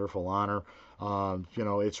that wonderful honor.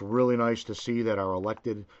 It's really nice to see that our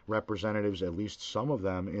elected representatives, at least some of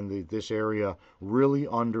them in this area, really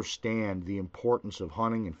understand the importance of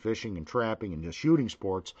hunting and fishing and trapping and just shooting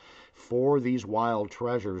sports for these wild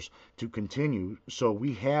treasures to continue, so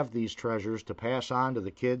we have these treasures to pass on to the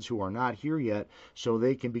kids who are not here yet so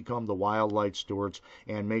they can become the wildlife stewards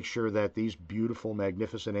and make sure that these beautiful,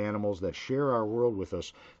 magnificent animals that share our world with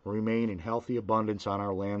us remain in healthy abundance on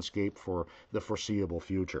our landscape for the foreseeable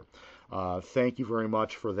future. Thank you very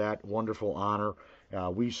much for that wonderful honor.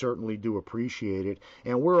 We certainly do appreciate it.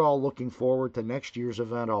 And we're all looking forward to next year's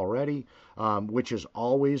event already, which is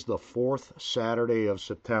always the fourth Saturday of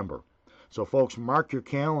September. So, folks, mark your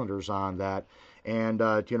calendars on that. And,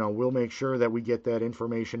 we'll make sure that we get that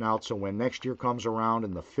information out so when next year comes around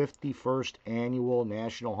and the 51st annual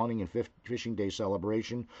National Hunting and Fishing Day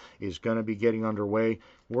celebration is going to be getting underway,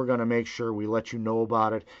 we're going to make sure we let you know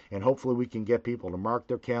about it. And hopefully we can get people to mark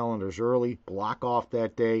their calendars early, block off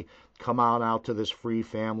that day, come on out to this free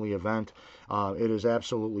family event. It is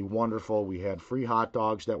absolutely wonderful. We had free hot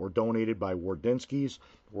dogs that were donated by Wardinski's.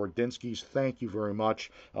 Wardinski's, thank you very much.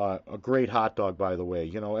 A great hot dog, by the way.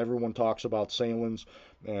 Everyone talks about Salen's,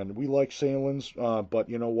 and we like Salen's, but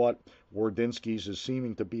you know what? Wardinski's is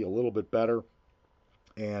seeming to be a little bit better.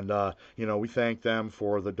 And, we thank them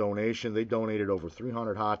for the donation. They donated over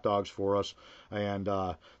 300 hot dogs for us. And,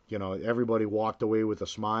 everybody walked away with a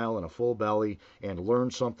smile and a full belly and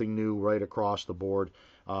learned something new right across the board.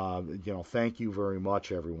 Thank you very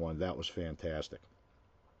much, everyone. That was fantastic.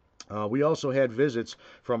 We also had visits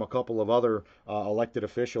from a couple of other elected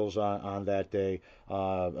officials on that day.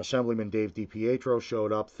 Assemblyman Dave DiPietro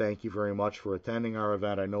showed up. Thank you very much for attending our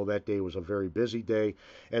event. I know that day was a very busy day,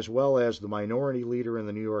 as well as the minority leader in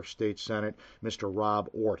the New York State Senate, Mr. Rob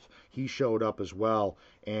Orth. He showed up as well.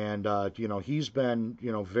 And, he's been,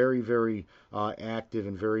 very, very active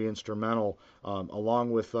and very instrumental,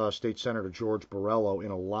 along with State Senator George Borrello,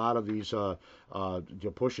 in a lot of these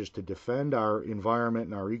pushes to defend our environment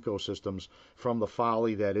and our ecosystems from the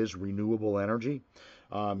folly that is renewable energy.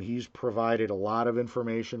 He's provided a lot of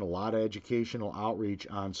information, a lot of educational outreach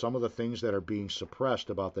on some of the things that are being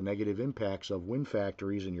suppressed about the negative impacts of wind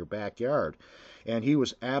factories in your backyard. And he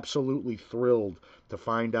was absolutely thrilled to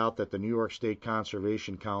find out that the New York State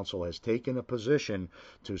Conservation Council has taken a position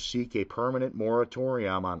to seek a permanent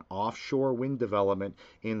moratorium on offshore wind development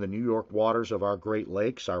in the New York waters of our Great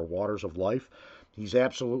Lakes, our waters of life. He's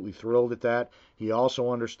absolutely thrilled at that. He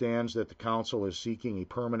also understands that the council is seeking a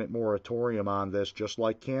permanent moratorium on this, just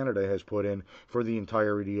like Canada has put in for the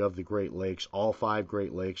entirety of the Great Lakes, all 5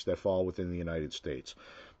 Great Lakes that fall within the United States.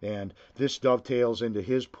 And this dovetails into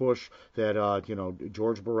his push that,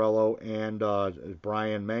 George Borrello and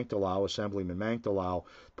Brian Manchtelau, Assemblyman Manchtelau,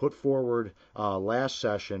 put forward last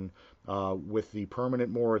session with the permanent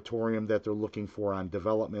moratorium that they're looking for on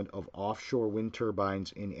development of offshore wind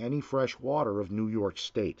turbines in any fresh water of New York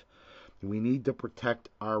State. We need to protect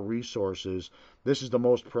our resources. This is the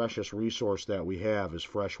most precious resource that we have, is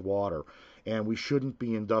fresh water, and we shouldn't be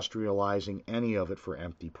industrializing any of it for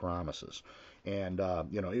empty promises. And,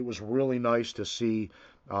 it was really nice to see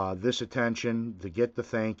this attention, to get the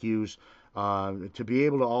thank yous, to be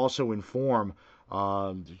able to also inform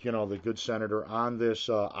the good senator on this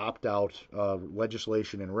opt-out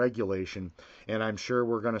legislation and regulation. And I'm sure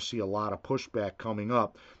we're going to see a lot of pushback coming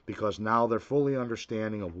up because now they're fully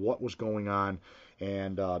understanding of what was going on.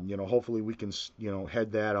 And, hopefully we can,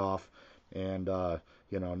 head that off and,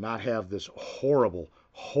 not have this horrible,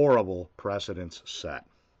 horrible precedence set.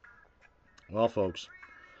 Well, folks,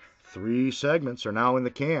 3 segments are now in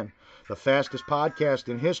the can. The fastest podcast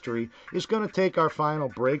in history is going to take our final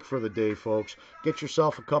break for the day, folks. Get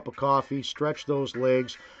yourself a cup of coffee, stretch those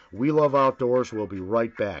legs. We Love Outdoors. We'll be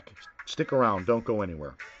right back. Stick around. Don't go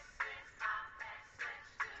anywhere.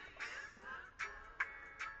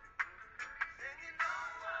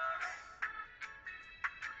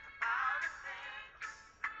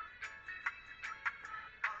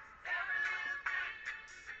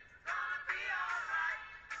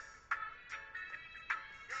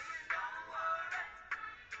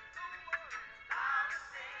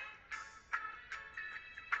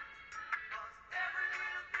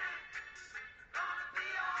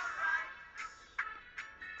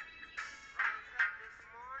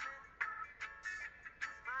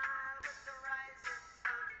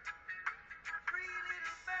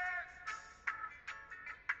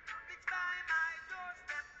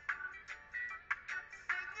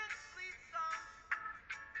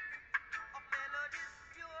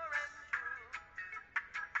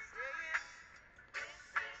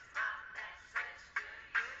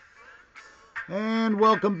 And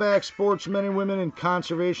welcome back, sportsmen and women and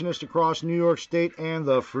conservationists across New York State and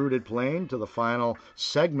the Fruited Plain, to the final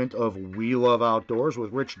segment of We Love Outdoors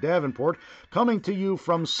with Rich Davenport, coming to you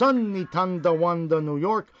from sunny Tonawanda, New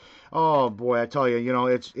York. Oh boy, I tell you,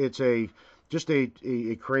 it's a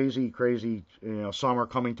crazy summer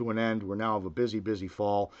coming to an end. We're now of a busy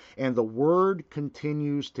fall, and the word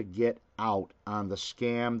continues to get out on the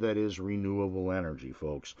scam that is renewable energy,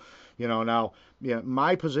 folks. Now,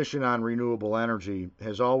 my position on renewable energy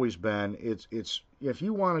has always been it's if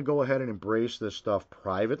you want to go ahead and embrace this stuff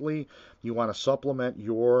privately, you want to supplement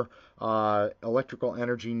your electrical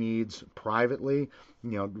energy needs privately,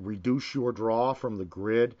 reduce your draw from the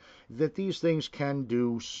grid, that these things can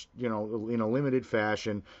do, in a limited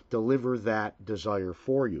fashion, deliver that desire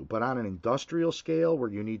for you. But on an industrial scale where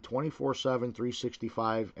you need 24/7,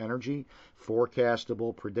 365 energy,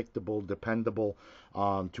 forecastable, predictable, dependable,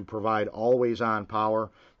 to provide always on power,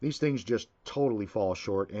 these things just totally fall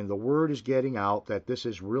short. And the word is getting out that this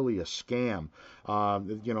is really a scam.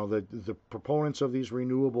 The proponents of these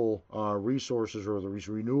renewable resources or these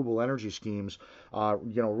renewable energy schemes,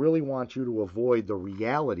 really want you to avoid the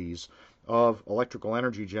realities of electrical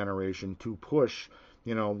energy generation to push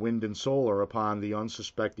wind and solar upon the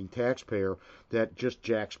unsuspecting taxpayer that just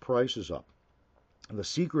jacks prices up. The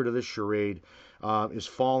secret of this charade is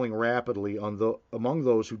falling rapidly among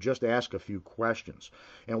those who just ask a few questions.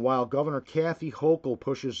 And while Governor Kathy Hochul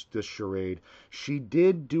pushes this charade, she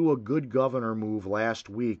did do a good governor move last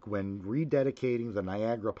week when rededicating the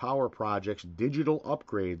Niagara Power Project's digital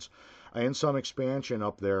upgrades and some expansion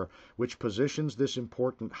up there, which positions this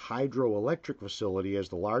important hydroelectric facility as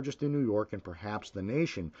the largest in New York and perhaps the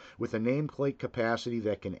nation, with a nameplate capacity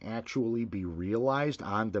that can actually be realized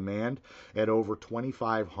on demand at over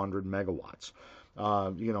 2,500 megawatts.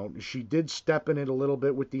 She did step in it a little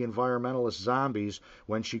bit with the environmentalist zombies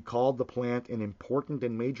when she called the plant an important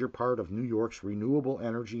and major part of New York's renewable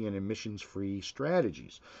energy and emissions-free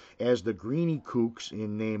strategies. As the greenie kooks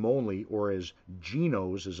in name only, or as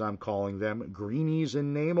Genos, as I'm calling them, greenies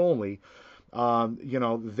in name only,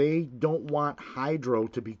 they don't want hydro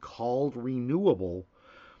to be called renewable,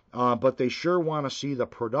 but they sure want to see the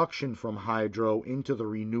production from hydro into the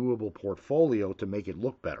renewable portfolio to make it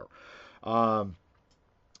look better.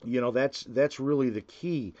 That's really the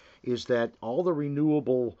key, is that all the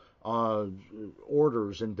renewable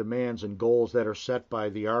orders and demands and goals that are set by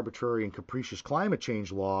the arbitrary and capricious climate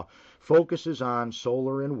change law focuses on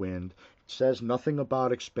solar and wind. It says nothing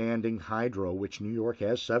about expanding hydro, which New York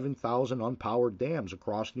has 7,000 unpowered dams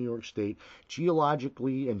across New York State,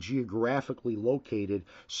 geologically and geographically located,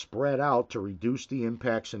 spread out to reduce the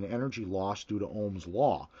impacts and energy loss due to Ohm's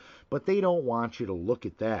law. But they don't want you to look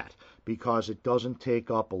at that because it doesn't take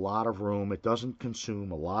up a lot of room, it doesn't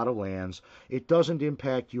consume a lot of lands, it doesn't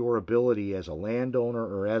impact your ability as a landowner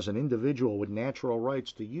or as an individual with natural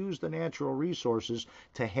rights to use the natural resources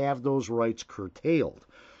to have those rights curtailed.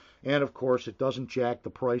 And of course, it doesn't jack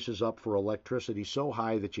the prices up for electricity so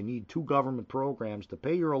high that you need two government programs to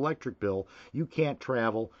pay your electric bill, you can't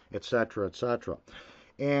travel, etc., etc.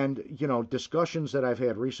 And, discussions that I've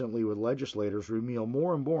had recently with legislators reveal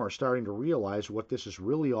more and more are starting to realize what this is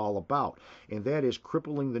really all about, and that is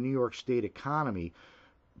crippling the New York State economy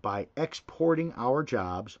by exporting our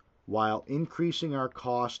jobs while increasing our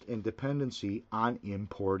cost and dependency on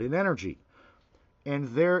imported energy. And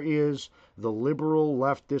there is the liberal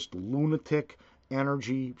leftist lunatic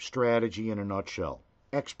energy strategy in a nutshell.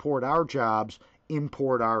 Export our jobs,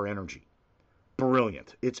 import our energy.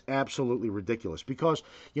 Brilliant. It's absolutely ridiculous because,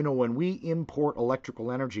 when we import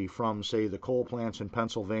electrical energy from, say, the coal plants in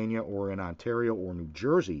Pennsylvania or in Ontario or New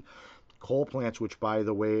Jersey, coal plants which, by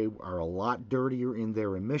the way, are a lot dirtier in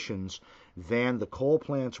their emissions than the coal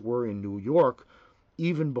plants were in New York,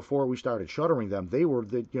 even before we started shuttering them. They were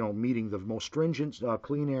meeting the most stringent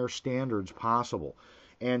clean air standards possible.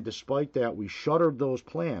 And despite that, we shuttered those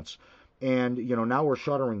plants. And, now we're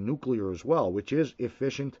shuttering nuclear as well, which is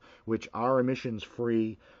efficient, which are emissions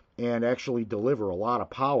free, and actually deliver a lot of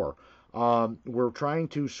power. We're trying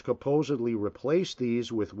to supposedly replace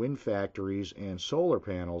these with wind factories and solar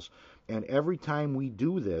panels. And every time we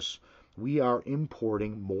do this, we are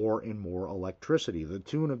importing more and more electricity, the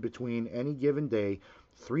tune of between any given day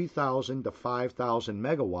 3,000 to 5,000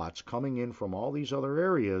 megawatts coming in from all these other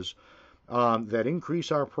areas that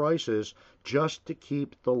increase our prices just to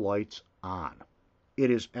keep the lights on.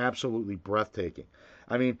 It is absolutely breathtaking.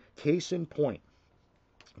 I mean, case in point,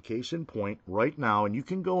 right now, and you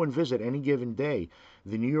can go and visit any given day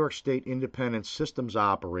the New York State Independent Systems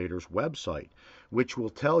Operators website, which will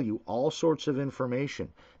tell you all sorts of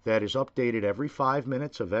information that is updated every 5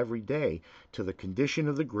 minutes of every day to the condition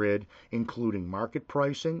of the grid, including market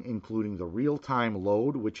pricing, including the real-time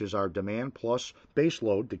load, which is our demand plus base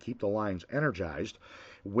load to keep the lines energized,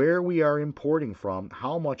 where we are importing from,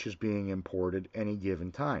 how much is being imported any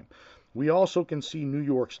given time. We also can see New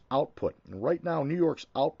York's output. And right now, New York's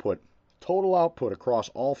output, total output across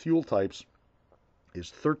all fuel types, is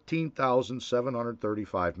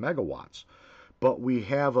 13,735 megawatts. But we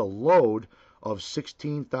have a load of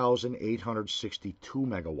 16,862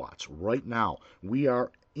 megawatts. Right now, we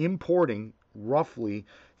are importing roughly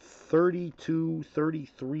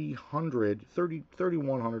 3,100,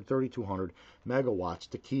 3,200 megawatts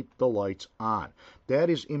to keep the lights on. That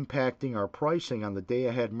is impacting our pricing on the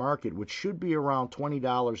day-ahead market, which should be around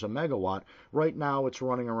 $20 a megawatt. Right now, it's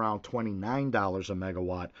running around $29 a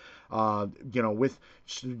megawatt. With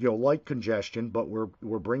light congestion, but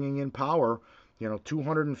we're bringing in power.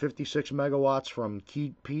 256 megawatts from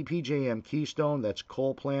PJM Keystone, that's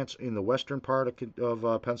coal plants in the western part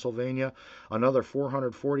of Pennsylvania. Another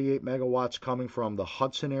 448 megawatts coming from the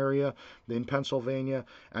Hudson area in Pennsylvania.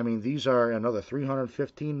 I mean, these are another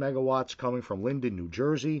 315 megawatts coming from Linden, New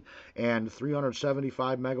Jersey, and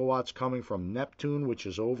 375 megawatts coming from Neptune, which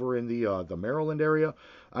is over in the Maryland area.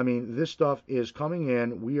 I mean, this stuff is coming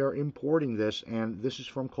in. We are importing this, and this is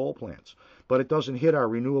from coal plants. But it doesn't hit our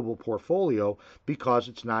renewable portfolio because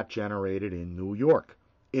it's not generated in New York.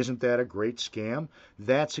 Isn't that a great scam?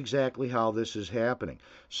 That's exactly how this is happening.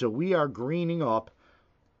 So we are greening up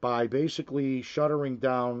by basically shuttering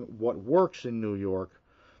down what works in New York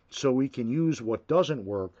so we can use what doesn't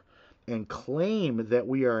work and claim that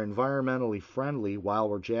we are environmentally friendly while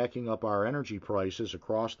we're jacking up our energy prices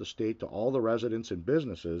across the state to all the residents and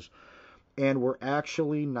businesses, and we're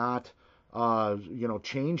actually not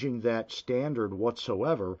changing that standard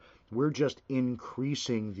whatsoever. We're just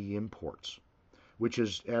increasing the imports, which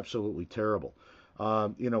is absolutely terrible.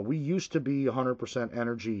 We used to be 100%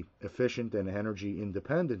 energy efficient and energy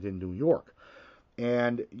independent in New York.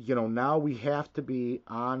 And, now we have to be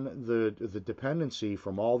on the dependency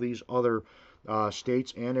from all these other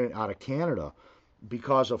states and out of Canada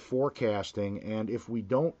because of forecasting. And if we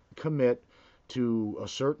don't commit to a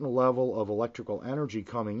certain level of electrical energy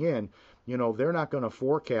coming in, they're not going to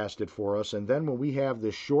forecast it for us. And then when we have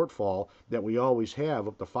this shortfall that we always have,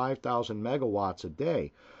 up to 5,000 megawatts a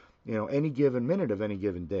day, any given minute of any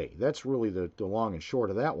given day, that's really the long and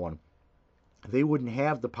short of that one. They wouldn't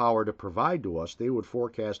have the power to provide to us. They would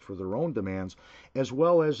forecast for their own demands, as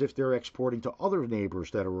well as if they're exporting to other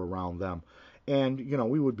neighbors that are around them. And,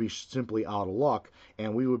 we would be simply out of luck,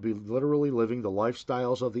 and we would be literally living the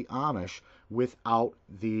lifestyles of the Amish without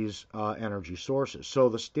these energy sources. So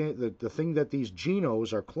the thing that these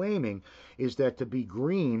genos are claiming is that to be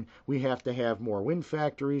green, we have to have more wind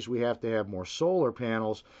factories, we have to have more solar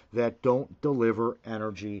panels that don't deliver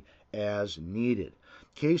energy as needed.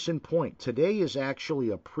 Case in point, today is actually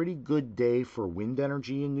a pretty good day for wind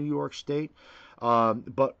energy in New York State.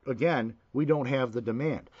 But again, we don't have the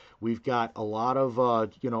demand. We've got a lot of,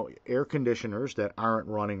 air conditioners that aren't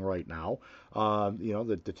running right now.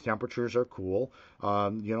 The temperatures are cool.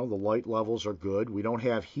 The light levels are good. We don't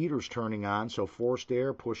have heaters turning on, so forced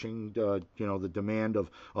air pushing, the demand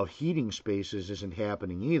of heating spaces isn't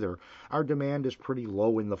happening either. Our demand is pretty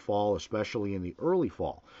low in the fall, especially in the early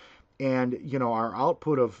fall. And, our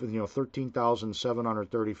output of,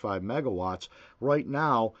 13,735 megawatts right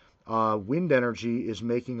now, wind energy is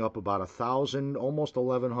making up about 1,000, almost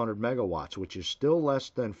 1,100 megawatts, which is still less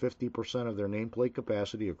than 50% of their nameplate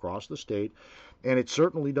capacity across the state. And it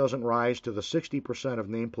certainly doesn't rise to the 60% of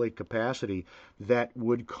nameplate capacity that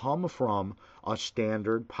would come from a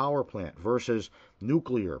standard power plant versus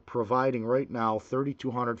nuclear, providing right now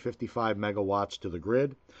 3,255 megawatts to the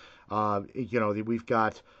grid.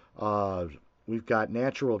 We've got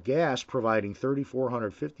natural gas providing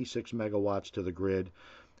 3,456 megawatts to the grid.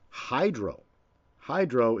 Hydro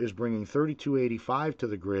is bringing 3,285 to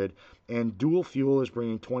the grid, and dual fuel is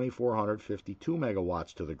bringing 2,452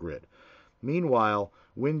 megawatts to the grid. Meanwhile,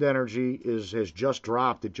 wind energy has just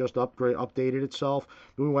dropped. It just updated itself.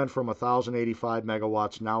 We went from 1,085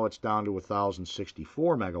 megawatts. Now it's down to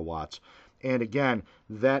 1,064 megawatts. And again,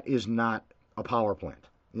 that is not a power plant.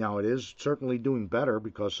 Now, it is certainly doing better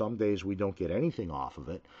because some days we don't get anything off of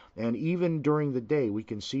it. And even during the day, we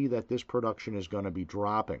can see that this production is going to be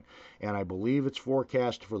dropping. And I believe it's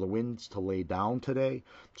forecast for the winds to lay down today.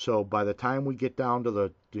 So by the time we get down to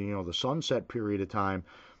the sunset period of time,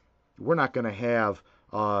 we're not going to have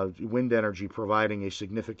wind energy providing a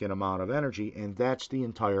significant amount of energy, and that's the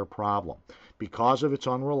entire problem. Because of its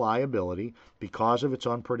unreliability, because of its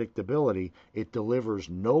unpredictability, it delivers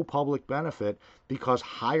no public benefit because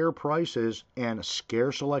higher prices and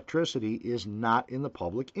scarce electricity is not in the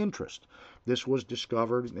public interest. This was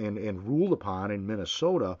discovered and ruled upon in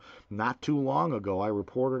Minnesota not too long ago. I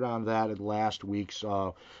reported on that in last week's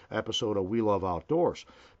episode of We Love Outdoors.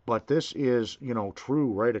 But this is,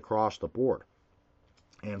 true right across the board.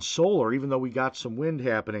 And solar, even though we got some wind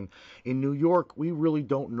happening in New York, we really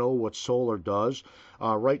don't know what solar does.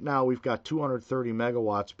 Right now, we've got 230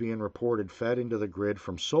 megawatts being reported fed into the grid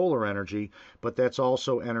from solar energy, but that's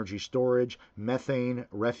also energy storage, methane,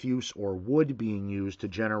 refuse, or wood being used to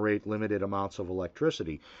generate limited amounts of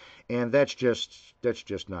electricity. And that's just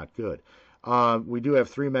not good. We do have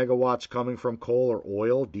 3 megawatts coming from coal or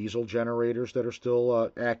oil, diesel generators that are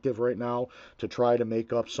still active right now to try to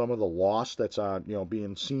make up some of the loss that's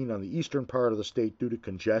being seen on the eastern part of the state due to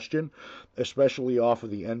congestion, especially off of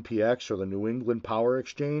the NPX or the New England Power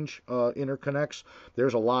Exchange interconnects.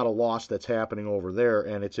 There's a lot of loss that's happening over there,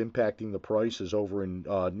 and it's impacting the prices over in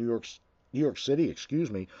New York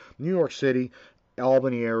City,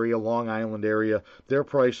 Albany area, Long Island area. Their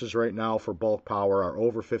prices right now for bulk power are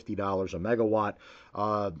over $50 a megawatt.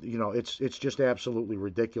 It's just absolutely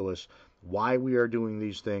ridiculous why we are doing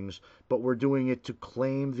these things, but we're doing it to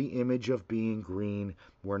claim the image of being green.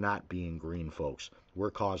 We're not being green, folks.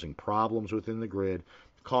 We're causing problems within the grid,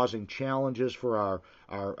 causing challenges for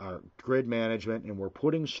our grid management, and we're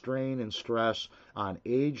putting strain and stress on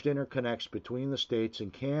aged interconnects between the states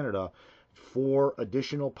and Canada for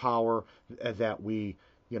additional power that we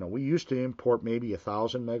used to import maybe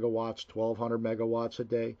 1,000 megawatts, 1,200 megawatts a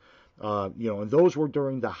day, and those were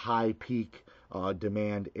during the high peak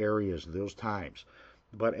demand areas, those times.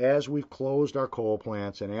 But as we've closed our coal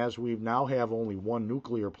plants and as we now have only one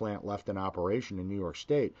nuclear plant left in operation in New York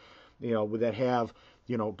State, that have,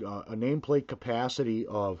 a nameplate capacity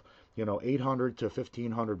of, 800 to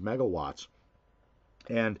 1,500 megawatts,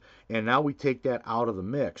 and now we take that out of the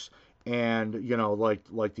mix. And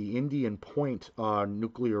like the Indian Point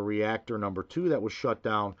nuclear reactor number 2 that was shut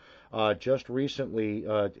down just recently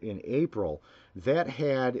in April, that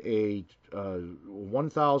had a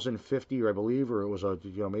 1,050, I believe, or it was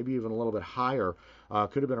maybe even a little bit higher,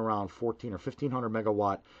 could have been around 14 or 1,500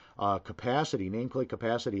 megawatt capacity, nameplate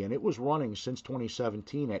capacity, and it was running since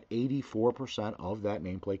 2017 at 84% of that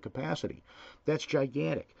nameplate capacity. That's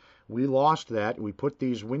gigantic. We lost that. We put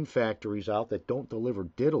these wind factories out that don't deliver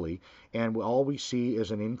diddly, and all we see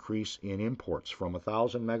is an increase in imports from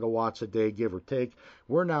 1,000 megawatts a day, give or take.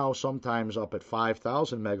 We're now sometimes up at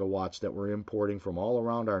 5,000 megawatts that we're importing from all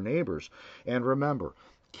around our neighbors. And remember,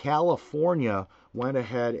 California went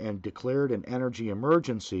ahead and declared an energy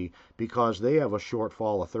emergency because they have a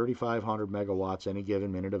shortfall of 3,500 megawatts any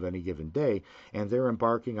given minute of any given day, and they're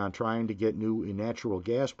embarking on trying to get new natural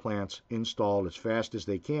gas plants installed as fast as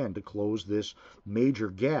they can to close this major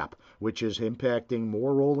gap, which is impacting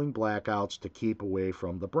more rolling blackouts to keep away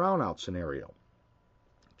from the brownout scenario.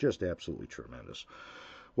 Just absolutely tremendous.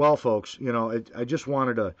 Well, folks, I just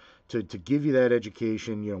wanted to give you that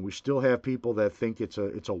education. We still have people that think it's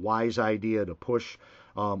a wise idea to push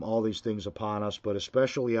all these things upon us, but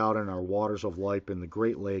especially out in our waters of life in the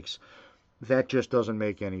Great Lakes, that just doesn't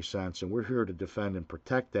make any sense, and we're here to defend and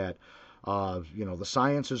protect that. The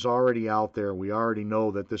science is already out there. We already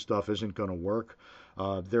know that this stuff isn't going to work.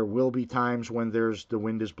 There will be times when the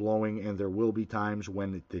wind is blowing, and there will be times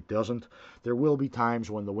when it doesn't. There will be times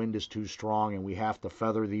when the wind is too strong, and we have to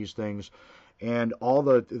feather these things. And all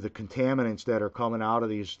the contaminants that are coming out of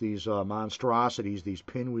these monstrosities, these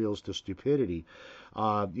pinwheels to stupidity,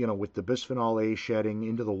 with the bisphenol A shedding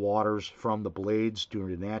into the waters from the blades due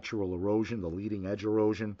to natural erosion, the leading edge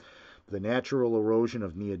erosion, the natural erosion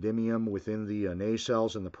of neodymium within the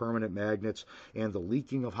nacelles and the permanent magnets, and the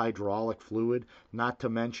leaking of hydraulic fluid, not to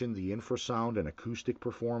mention the infrasound and acoustic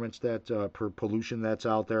performance pollution that's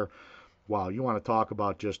out there. Wow, you want to talk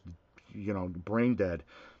about just, brain dead.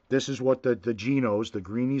 This is what the Genos, the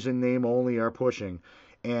greenies in name only, are pushing,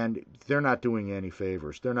 and they're not doing any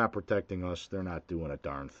favors. They're not protecting us. They're not doing a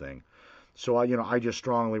darn thing. So, I just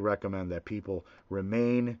strongly recommend that people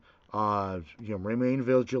remain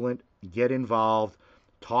vigilant, get involved,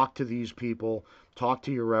 talk to these people, talk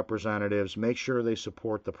to your representatives, make sure they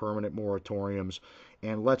support the permanent moratoriums,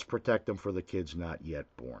 and let's protect them for the kids not yet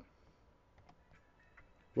born.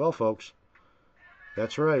 Well, folks,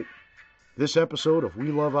 that's right. This episode of We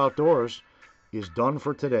Love Outdoors is done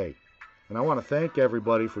for today. And I want to thank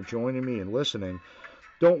everybody for joining me and listening.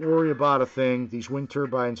 Don't worry about a thing. These wind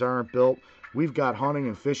turbines aren't built. We've got hunting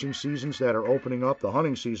and fishing seasons that are opening up. The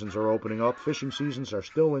hunting seasons are opening up. Fishing seasons are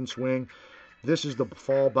still in swing. This is the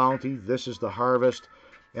fall bounty. This is the harvest.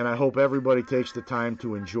 And I hope everybody takes the time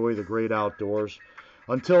to enjoy the great outdoors.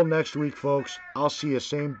 Until next week, folks, I'll see you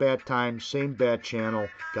same bad time, same bad channel.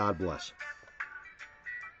 God bless.